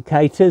 rear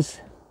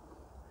indicators.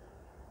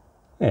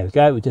 There we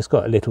go, we've just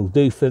got a little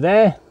doofer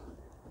there.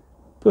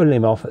 Pull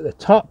him off at the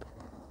top.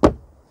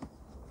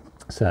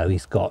 So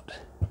he's got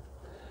a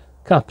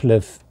couple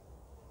of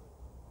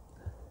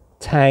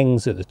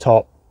tangs at the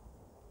top,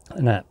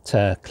 and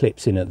that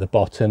clips in at the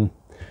bottom.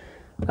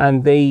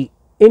 And the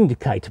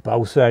indicator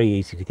bulb's very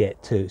easy to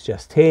get to, it's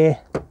just here.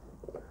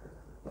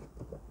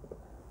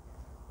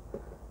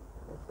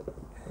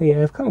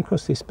 Yeah, I've come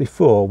across this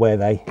before where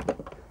they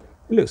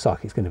It looks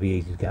like it's going to be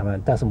easy to come out.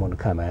 It doesn't want to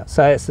come out.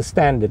 So it's the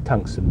standard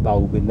tungsten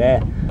bulb in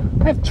there.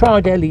 I've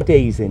tried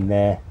LEDs in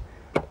there,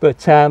 but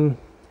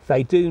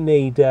they do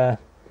need a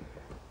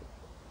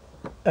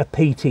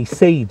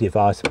PTC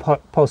device, a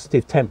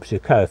positive temperature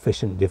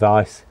coefficient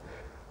device.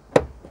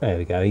 There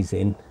we go, he's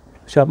in.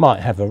 So I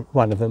might have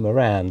one of them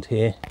around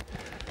here.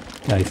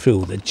 Go through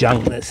all the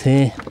junk that's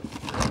here.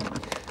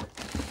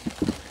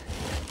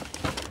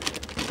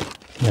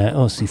 No,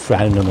 obviously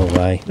thrown them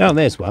away. Oh,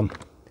 there's one.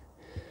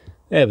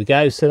 There we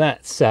go. So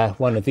that's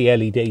one of the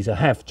LEDs I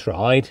have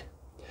tried.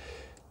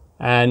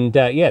 And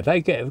yeah,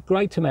 they get a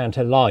great amount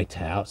of light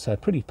out, so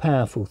pretty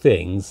powerful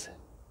things.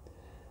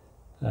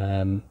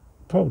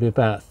 Probably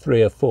about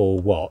 3 or 4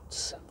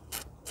 watts.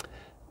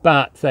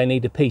 But they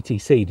need a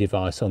PTC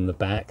device on the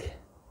back.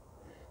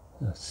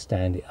 I'll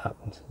stand it up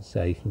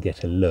so you can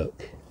get a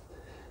look.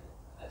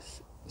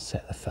 Let's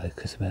set the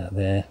focus about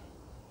there.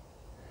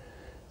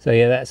 So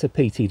yeah, that's a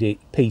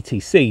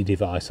PTC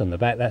device on the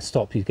back. That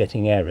stops you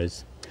getting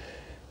errors.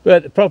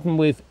 But the problem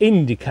with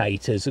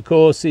indicators, of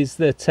course, is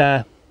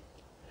that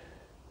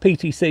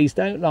PTCs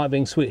don't like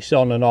being switched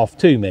on and off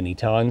too many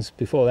times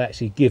before they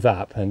actually give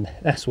up, and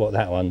that's what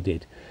that one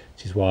did,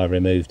 which is why I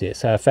removed it.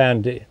 So I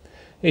found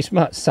it's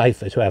much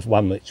safer to have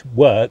one which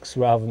works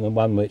rather than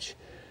one which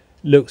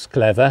looks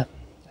clever.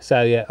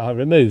 So yeah, I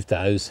removed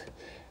those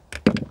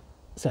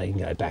so you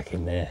can go back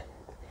in there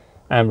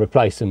and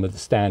replace them with the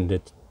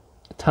standard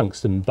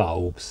tungsten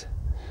bulbs.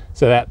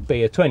 So that'd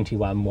be a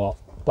 21 watt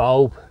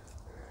bulb,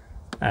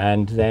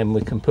 and then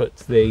we can put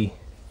the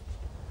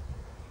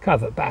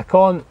cover back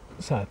on.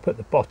 So put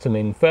the bottom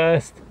in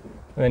first,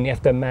 and then you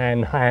have to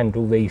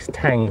manhandle these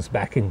tangs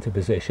back into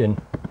position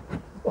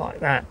like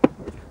that.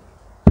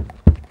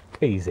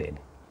 Keys in.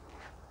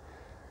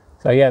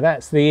 So yeah,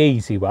 that's the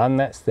easy one.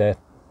 That's the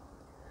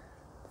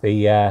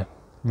rear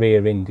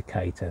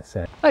indicator.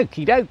 So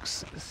okie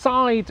dokes,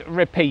 side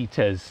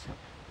repeaters.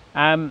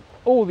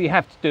 All you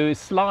have to do is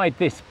slide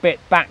this bit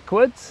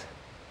backwards,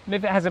 and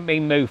if it hasn't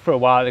been moved for a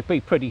while, it'll be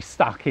pretty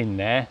stuck in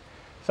there.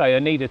 So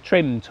you'll need a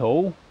trim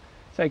tool.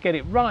 So get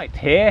it right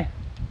here,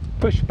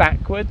 push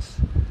backwards,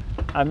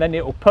 and then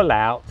it will pull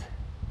out.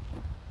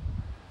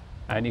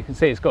 And you can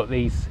see it's got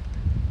these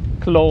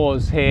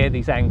claws here,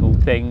 these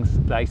angled things.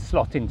 They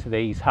slot into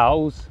these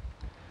holes.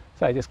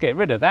 So just get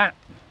rid of that.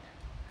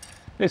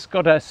 This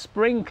got a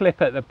spring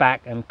clip at the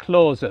back and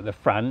claws at the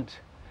front.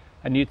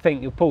 And you'd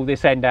think you'll pull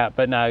this end out,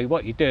 but no,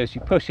 what you do is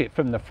you push it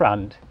from the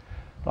front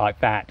like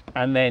that,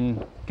 and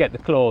then get the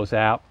claws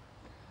out.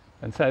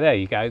 And so there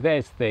you go,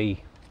 there's the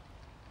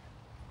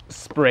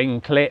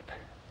spring clip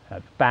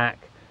at the back,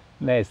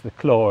 and there's the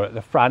claw at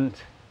the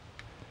front.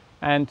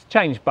 And to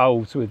change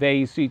bulbs with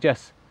these, you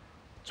just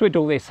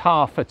twiddle this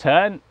half a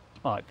turn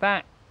like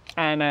that,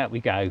 and out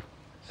we go.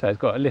 So it's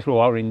got a little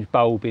orange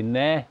bulb in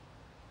there,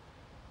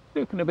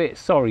 looking a bit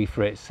sorry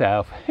for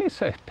itself.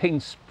 It's been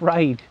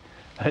sprayed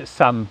at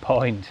some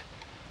point,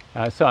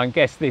 so I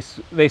guess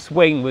this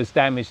wing was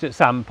damaged at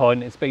some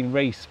point. It's been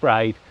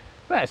resprayed.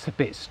 That's a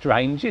bit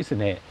strange,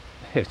 isn't it?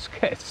 It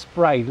gets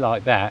sprayed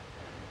like that.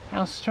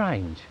 How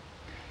strange.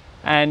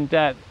 And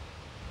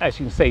as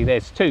you can see,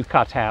 there's 2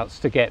 cutouts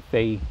to get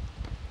the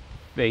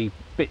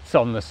bits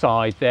on the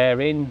side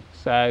there in,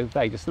 so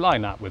they just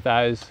line up with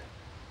those.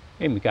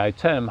 In we go,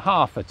 turn them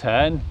half a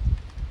turn,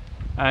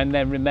 and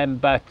then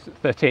remember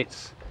that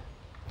it's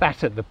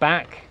that at the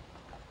back.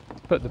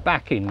 Put the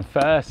back in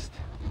first,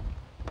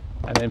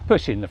 and then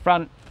push in the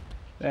front.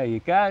 There you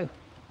go.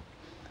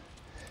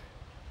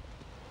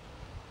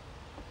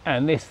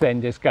 And this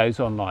then just goes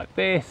on like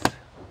this,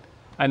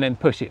 and then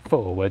push it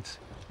forwards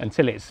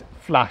until it's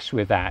flush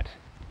with that.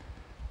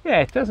 Yeah,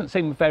 it doesn't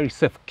seem a very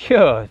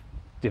secure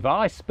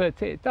device, but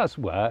it does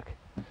work.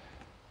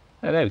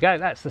 And there we go,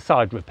 that's the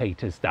side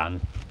repeaters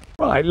done.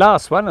 Right,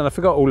 last one, and I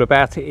forgot all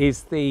about it,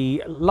 is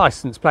the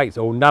license plates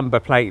or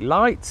number plate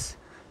lights.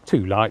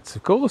 2 lights,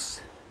 of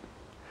course.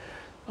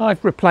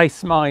 I've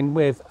replaced mine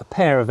with a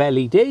pair of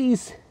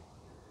LEDs,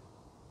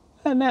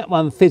 and that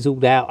one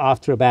fizzled out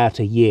after about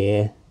a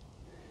year,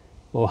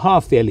 or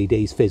half the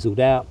LEDs fizzled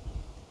out.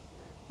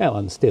 That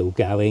one's still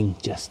going,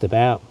 just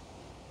about.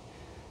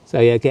 So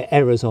yeah, get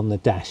errors on the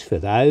dash for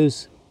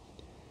those.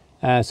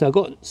 So I've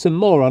got some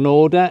more on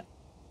order.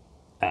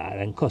 They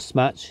don't cost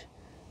much,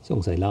 as long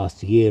as they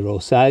last a year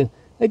or so.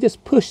 They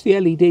just push the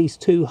LEDs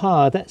too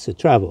hard, that's the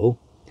trouble.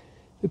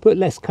 If we put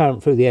less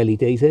current through the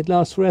LEDs, they'd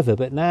last forever,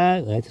 but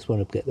no, I just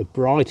want to get the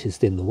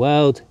brightest in the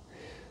world.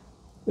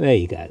 There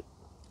you go.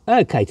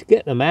 Okay, to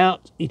get them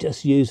out, you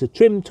just use a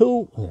trim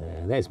tool.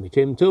 There's my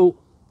trim tool.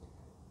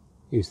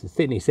 Use the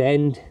thinnest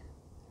end.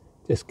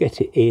 Just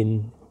get it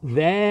in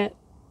there,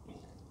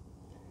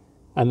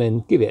 and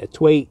then give it a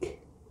tweak,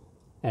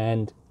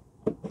 and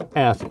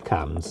out it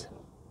comes.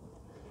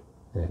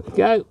 There we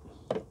go.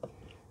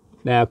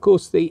 Now, of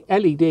course, the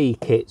LED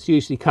kits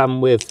usually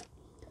come with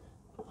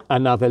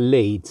another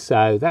lead,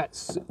 so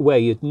that's where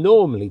you'd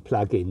normally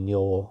plug in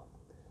your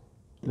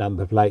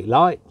number plate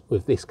light,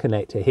 with this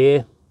connector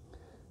here.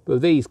 But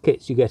with these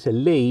kits you get a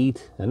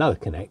lead, another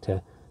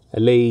connector, a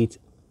lead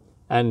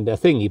and a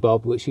thingy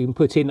bob which you can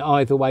put in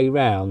either way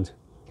round.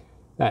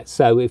 That's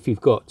so if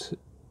you've got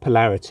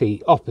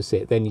polarity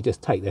opposite, then you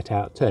just take that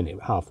out, turn it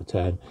half a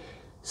turn,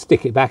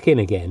 stick it back in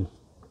again.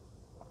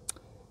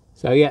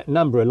 So yeah,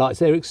 number of lights.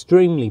 They're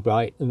extremely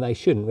bright and they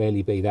shouldn't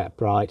really be that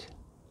bright,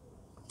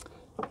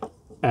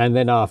 and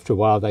then after a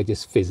while they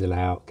just fizzle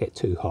out, get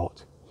too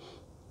hot.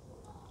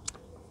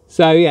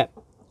 So yeah,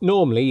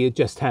 normally you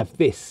just have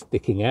this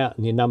sticking out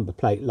and your number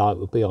plate light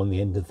will be on the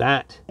end of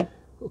that.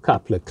 A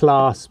couple of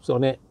clasps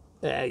on it.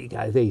 There you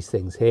go, these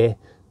things here.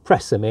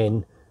 Press them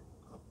in,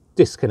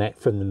 disconnect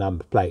from the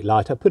number plate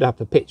light. I put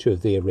up a picture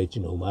of the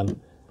original one,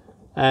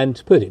 and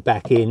to put it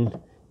back in,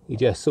 you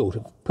just sort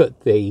of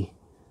put the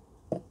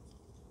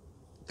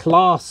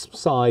clasp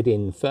side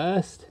in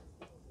first.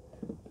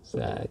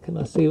 So can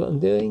I see what I'm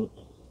doing?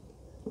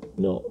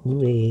 Not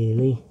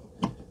really.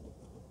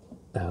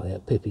 Oh yeah,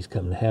 Pippi's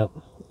coming to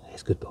help.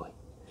 Yes, good boy.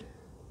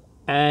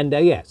 And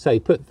yeah, so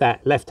you put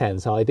that left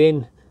hand side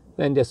in,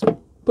 then just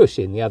push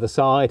in the other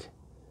side,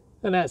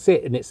 and that's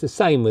it. And it's the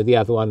same with the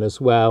other one as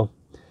well.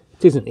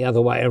 It isn't the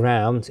other way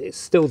around, it's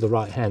still the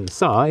right hand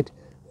side,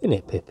 isn't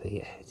it,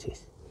 Pippi? Yeah, it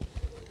is.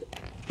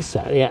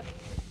 So yeah,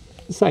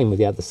 same with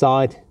the other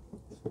side.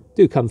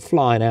 Do come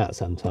flying out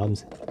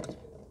sometimes.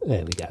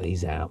 There we go,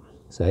 he's out.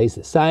 So he's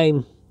the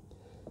same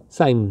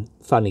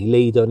funny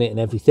lead on it and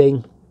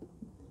everything.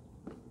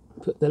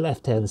 Put the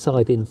left hand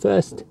side in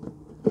first,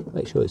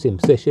 make sure it's in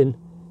position,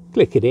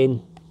 click it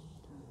in.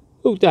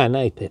 All done,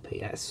 eh, Pippi?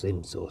 That's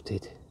him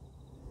sorted.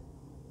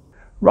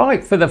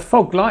 Right, for the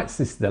fog lights,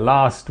 this is the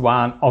last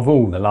one of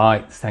all the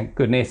lights, thank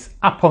goodness.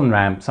 Up on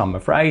ramps, I'm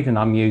afraid, and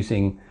I'm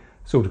using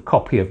sort of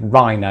copy of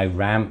Rhino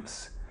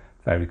ramps.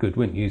 Very good,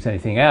 wouldn't use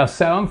anything else.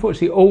 So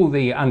unfortunately all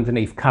the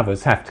underneath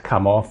covers have to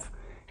come off,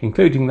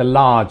 including the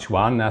large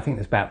one. I think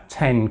there's about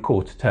 10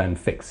 quarter turn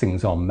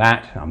fixings on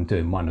that. I'm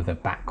doing one of the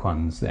back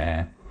ones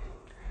there.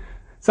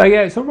 So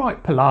yeah, it's a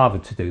right palaver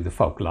to do the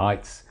fog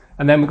lights.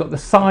 And then we've got the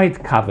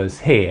side covers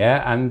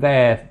here, and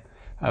they're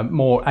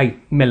more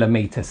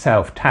 8mm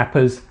self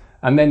tappers.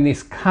 And then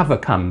this cover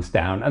comes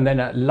down, and then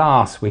at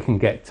last we can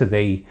get to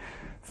the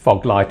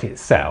fog light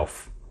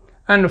itself.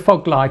 And the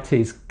fog light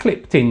is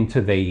clipped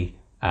into the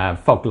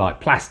fog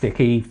light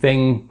plasticky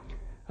thing,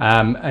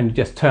 and you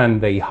just turn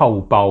the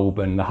whole bulb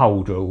and the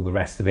holder, all the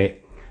rest of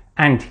it,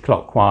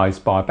 anti-clockwise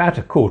by about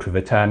a quarter of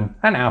a turn,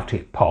 and out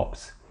it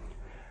pops.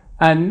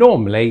 And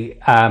normally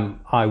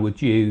I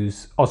would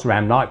use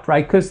Osram light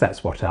breakers.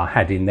 That's what I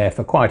had in there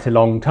for quite a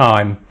long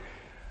time.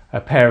 A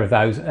pair of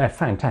those. They're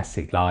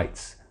fantastic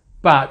lights,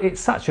 but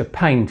it's such a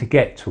pain to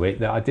get to it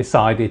that I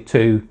decided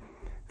to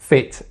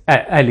fit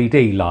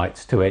LED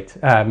lights to it,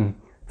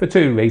 for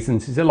two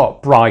reasons. It's a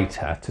lot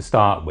brighter to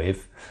start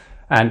with,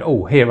 and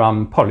oh, here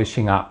I'm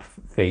polishing up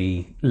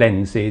the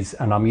lenses,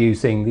 and I'm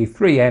using the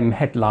 3M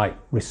headlight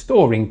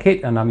restoring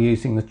kit, and I'm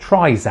using the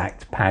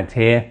Trizact pad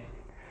here,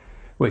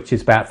 which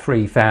is about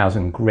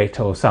 3000 grit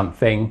or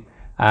something.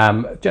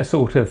 Just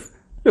sort of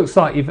looks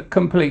like you've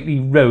completely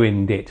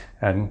ruined it.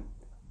 And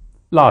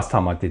last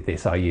time I did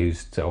this I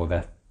used all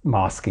the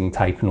masking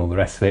tape and all the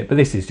rest of it, but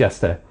this is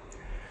just a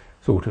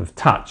sort of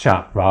touch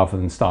up rather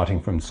than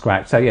starting from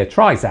scratch. So yeah,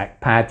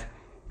 Trizact pad,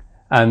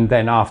 and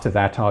then after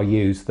that I'll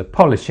use the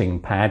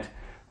polishing pad,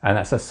 and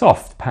that's a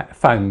soft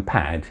foam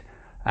pad,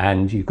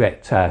 and you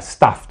get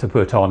stuff to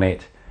put on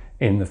it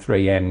in the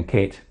 3M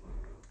kit,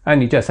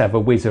 and you just have a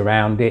whiz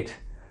around it.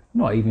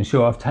 I'm not even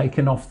sure I've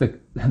taken off the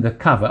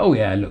cover. Oh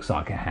yeah, it looks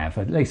like I have.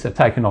 At least I've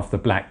taken off the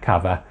black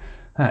cover.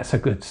 That's a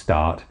good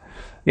start.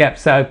 Yep,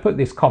 so put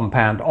this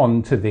compound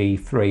onto the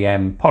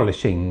 3M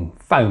polishing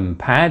foam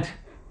pad,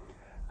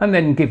 and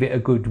then give it a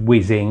good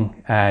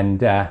whizzing,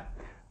 and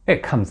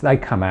they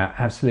come out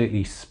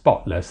absolutely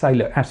spotless. They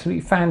look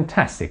absolutely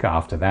fantastic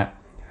after that.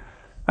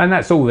 And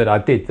that's all that I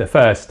did the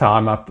first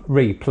time. I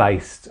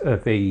replaced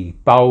the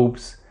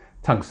bulbs,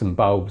 tungsten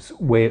bulbs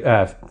with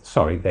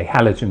the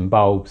halogen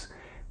bulbs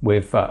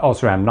with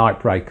Osram night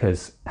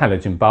breakers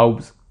halogen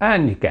bulbs,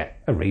 and you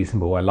get a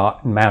reasonable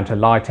amount of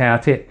light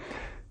out it,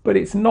 but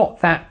it's not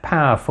that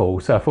powerful.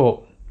 So I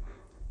thought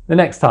the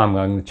next time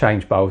I'm going to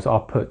change bulbs, I'll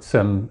put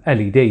some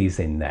LEDs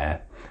in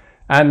there,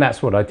 and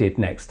that's what I did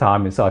next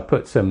time. Is I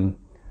put some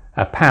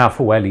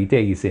powerful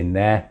LEDs in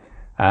there,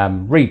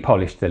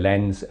 repolished the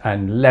lens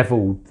and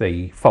leveled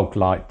the fog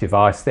light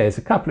device. There's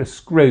a couple of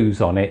screws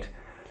on it,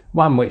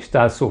 one which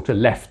does sort of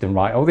left and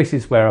right. Oh, this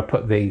is where I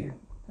put the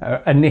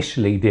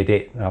initially did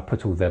it. I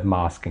put all the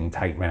masking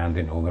tape round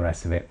and all the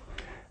rest of it.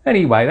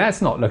 Anyway,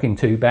 that's not looking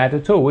too bad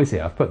at all, is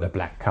it? I've put the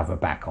black cover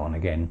back on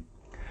again.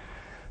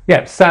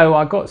 Yep, so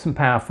I got some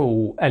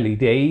powerful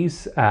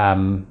LEDs. I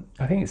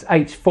think it's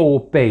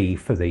H4B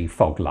for the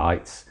fog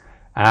lights.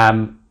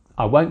 I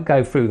won't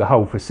go through the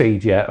whole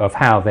procedure of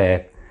how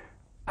they're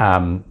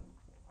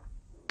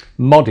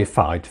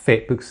modified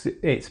fit, because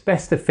it's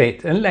best to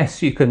fit,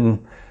 unless you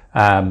can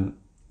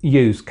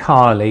use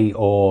Carly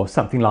or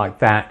something like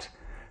that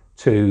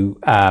to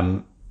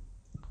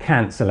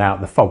cancel out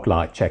the fog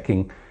light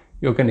checking.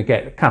 You're going to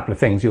get a couple of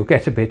things. You'll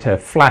get a bit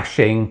of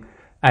flashing,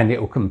 and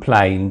it will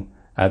complain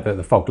that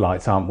the fog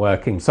lights aren't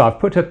working. So I've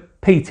put a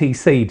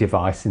PTC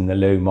device in the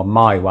loom on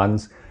my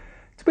ones.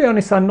 To be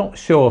honest, I'm not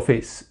sure if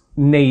it's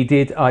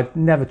needed. I've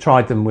never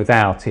tried them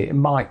without it. It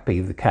might be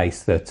the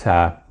case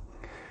that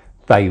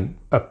they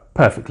are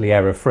perfectly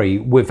error-free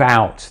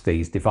without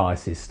these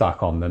devices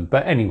stuck on them.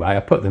 But anyway, I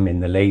put them in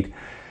the lead,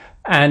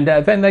 and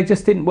then they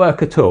just didn't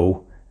work at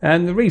all.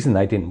 And the reason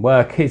they didn't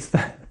work is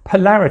the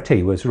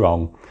polarity was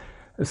wrong.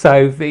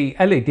 So the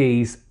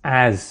LEDs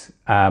as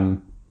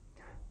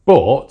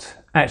bought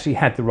actually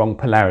had the wrong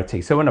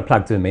polarity. So when I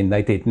plugged them in,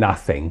 they did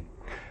nothing.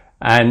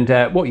 And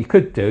what you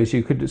could do is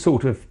you could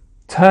sort of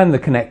turn the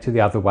connector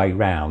the other way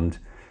round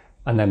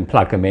and then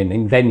plug them in,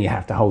 and then you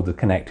have to hold the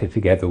connector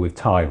together with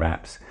tie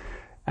wraps.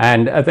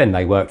 And then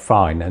they work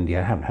fine, and you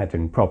haven't had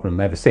any problem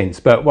ever since.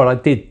 But what I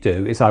did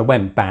do is I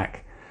went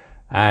back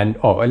and,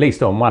 or at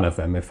least on one of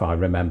them, if I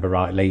remember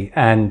rightly,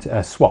 and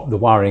swapped the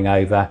wiring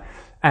over.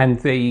 And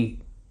the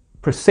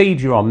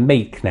procedure on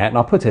MeekNet, and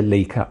I'll put a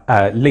link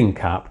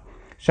up,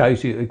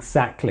 shows you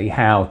exactly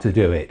how to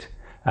do it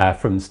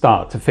from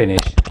start to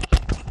finish.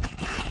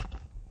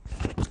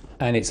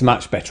 And it's a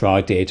much better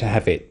idea to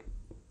have it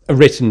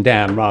written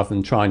down rather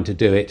than trying to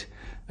do it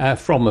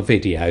from a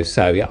video.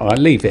 So yeah, I'll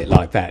leave it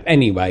like that.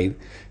 Anyway,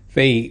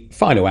 the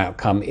final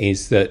outcome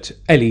is that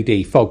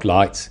LED fog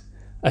lights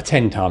are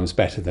 10 times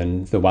better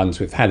than the ones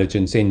with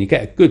halogens in. You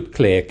get a good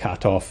clear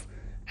cut off,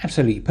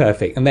 absolutely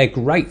perfect. And they're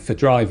great for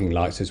driving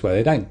lights as well.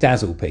 They don't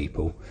dazzle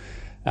people,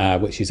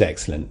 which is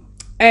excellent.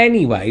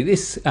 Anyway,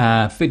 this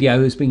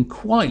video has been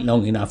quite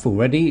long enough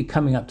already,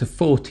 coming up to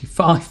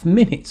 45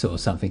 minutes or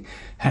something.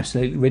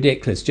 Absolutely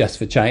ridiculous just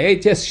for change.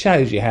 It just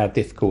shows you how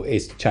difficult it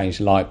is to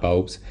change light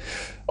bulbs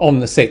on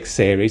the 6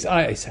 series.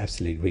 It's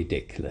absolutely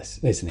ridiculous,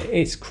 isn't it?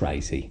 It's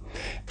crazy.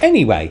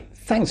 Anyway,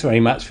 thanks very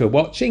much for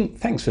watching.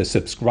 Thanks for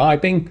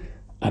subscribing,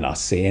 and I'll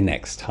see you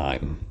next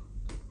time.